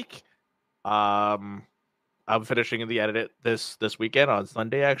coming week. I'm finishing the edit this weekend on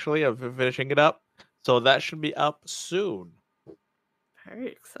Sunday. Actually, I'm finishing it up, so that should be up soon. Very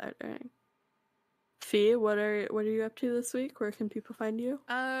exciting. Fee, what are you up to this week? Where can people find you?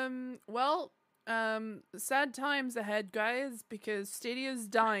 Well, sad times ahead, guys, because Stadia's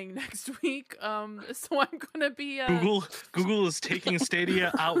dying next week. So I'm gonna be Google is taking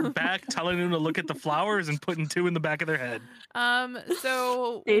Stadia out back, telling them to look at the flowers and putting 2 in the back of their head.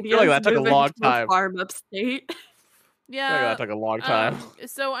 So Stadia's like that took a moving long to a time. farm upstate. yeah, That took a long time.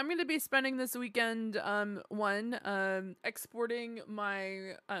 So I'm gonna be spending this weekend exporting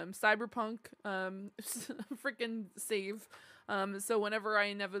my Cyberpunk freaking save. So whenever I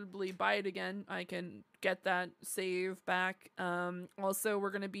inevitably buy it again, I can get that save back. Also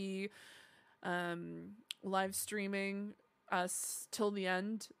we're gonna be live streaming us till the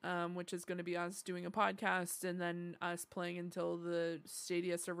end, which is going to be us doing a podcast and then us playing until the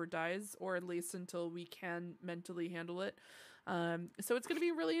Stadia server dies, or at least until we can mentally handle it. So it's going to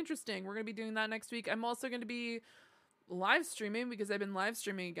be really interesting. We're going to be doing that next week. I'm also going to be live streaming because I've been live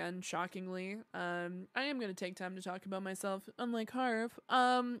streaming again, shockingly. I am going to take time to talk about myself, unlike Harv.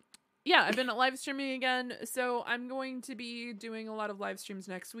 Yeah, I've been live streaming again, so I'm going to be doing a lot of live streams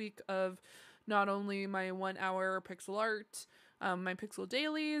next week of not only my 1 hour pixel art, my pixel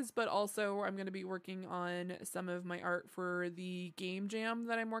dailies, but also I'm going to be working on some of my art for the game jam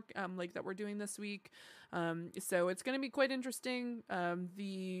that that we're doing this week. So it's going to be quite interesting.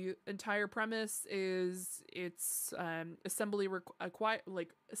 The entire premise is it's assembly required,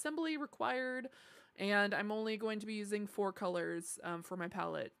 and I'm only going to be using 4 colors for my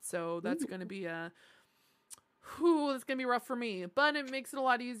palette. So that's going to be it's gonna be rough for me, but it makes it a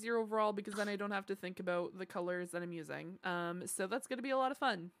lot easier overall because then I don't have to think about the colors that I'm using. So that's gonna be a lot of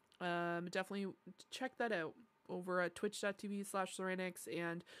fun. Definitely check that out over at twitch.tv/Serenix,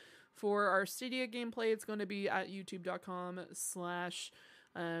 and for our Stadia gameplay, it's going to be at youtube.com/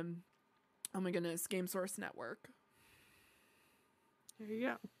 oh my goodness, Game Source Network. There you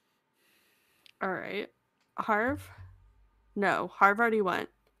go. All right, Harv. No, Harv already went.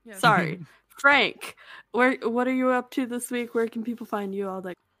 Yeah. Sorry. Frank, what are you up to this week? Where can people find you? All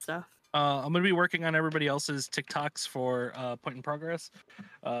that stuff. I'm gonna be working on everybody else's TikToks for Point in Progress,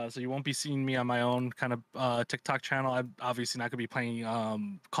 so you won't be seeing me on my own kind of TikTok channel. I'm obviously not gonna be playing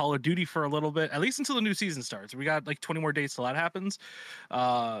Call of Duty for a little bit, at least until the new season starts. We got like 20 more days till that happens,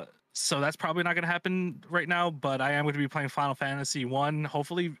 so that's probably not gonna happen right now. But I am going to be playing Final Fantasy 1.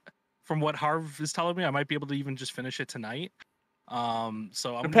 Hopefully, from what Harv is telling me, I might be able to even just finish it tonight. So I'm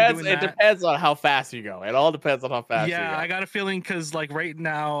Depends. doing It that. depends on how fast you go. It all depends on how fast you go. Yeah, I got a feeling because like right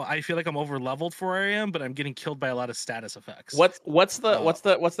now I feel like I'm over leveled for where I am, but I'm getting killed by a lot of status effects. What's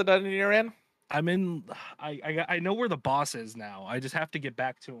the dungeon you're in? I'm in. I know where the boss is now. I just have to get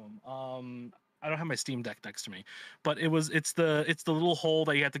back to him. I don't have my Steam Deck next to me, but it's the little hole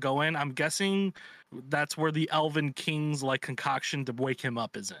that you have to go in. I'm guessing that's where the Elven King's like concoction to wake him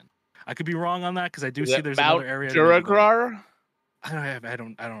up is in. I could be wrong on that because I do see there's another area. Duragrar? I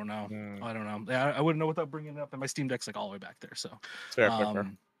don't know. I don't know. I wouldn't know without bringing it up, and my Steam Deck's like all the way back there. So Fair.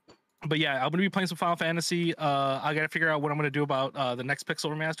 But yeah, I'm gonna be playing some Final Fantasy. I gotta figure out what I'm gonna do about the next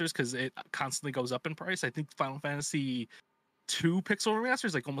Pixel remasters because it constantly goes up in price. I think Final Fantasy 2 pixel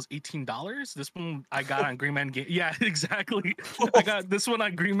remasters, like almost $18. This one I got on Green Man Game. Yeah, exactly. I got this one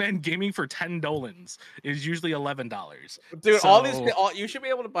on Green Man Gaming for $10. It's usually $11. Dude, So- you should be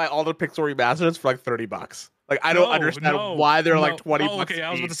able to buy all the Pixel remasters for like $30. Like I don't understand why they're like 20 bucks. Okay,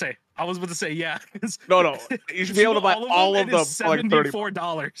 I was about to say, yeah. No, you should be able to buy all of them for like $30.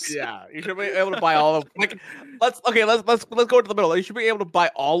 $74. Yeah, you should be able to buy all of like. Let's go into the middle. You should be able to buy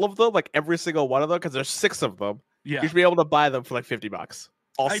all of them, like every single one of them, because there's 6 of them. Yeah, You should be able to buy them for like $50.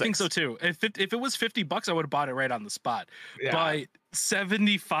 All I 6. think so too. If it was $50, I would have bought it right on the spot. Yeah. But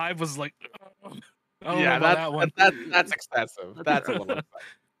 75 was like, Yeah, that one. that's expensive. That's a little.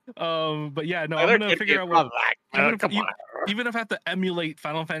 But yeah, no, Like, I'm gonna figure out what. Come on. Even if I have to emulate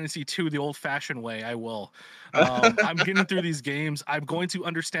Final Fantasy II the old-fashioned way, I will. I'm getting through these games. I'm going to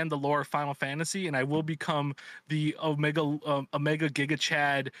understand the lore of Final Fantasy, and I will become the Omega Giga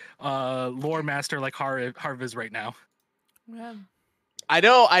Chad lore master like Harv is right now. Yeah. I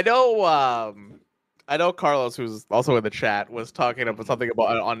know Carlos, who's also in the chat, was talking about something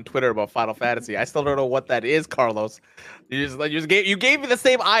about on Twitter about Final Fantasy. I still don't know what that is, Carlos. You gave me the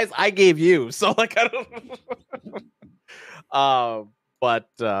same eyes I gave you, so like I don't. No, I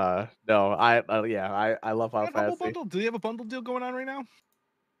love Final Fantasy. Bundle? Do they have a bundle deal going on right now?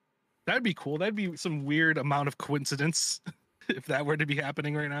 That'd be cool. That'd be some weird amount of coincidence if that were to be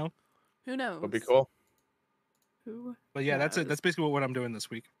happening right now. Who knows? Would be cool. Who But yeah, that's it. knows? That's basically what I'm doing this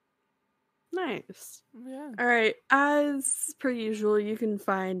week. Nice. Yeah. All right. As per usual, you can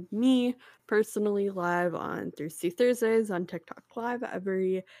find me personally live on Thirsty Thursdays on TikTok Live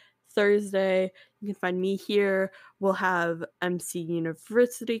every Thursday. You can find me here. We'll have MC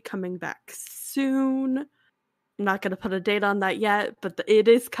University coming back soon. I'm not going to put a date on that yet, but it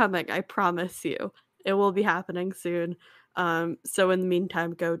is coming. I promise you. It will be happening soon. So in the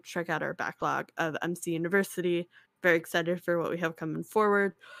meantime, go check out our backlog of MC University. Very excited for what we have coming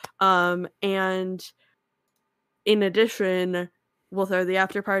forward. And in addition, we'll throw the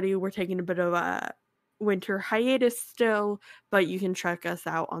after party. We're taking a bit of a winter hiatus still, but you can check us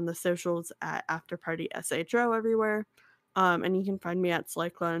out on the socials at After Party SHO everywhere. And you can find me at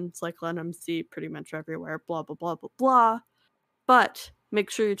Slyclun MC pretty much everywhere, blah, blah, blah, blah, blah. But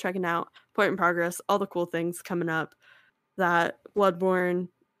make sure you're checking out Point in Progress, all the cool things coming up. That Bloodborne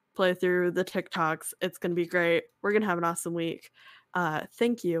playthrough, the TikToks. It's going to be great. We're going to have an awesome week.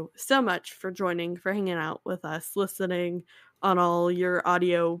 Thank you so much for joining, for hanging out with us, listening on all your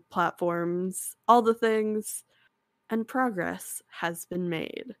audio platforms, all the things. And progress has been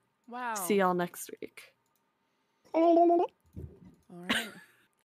made. Wow. See y'all next week. All right.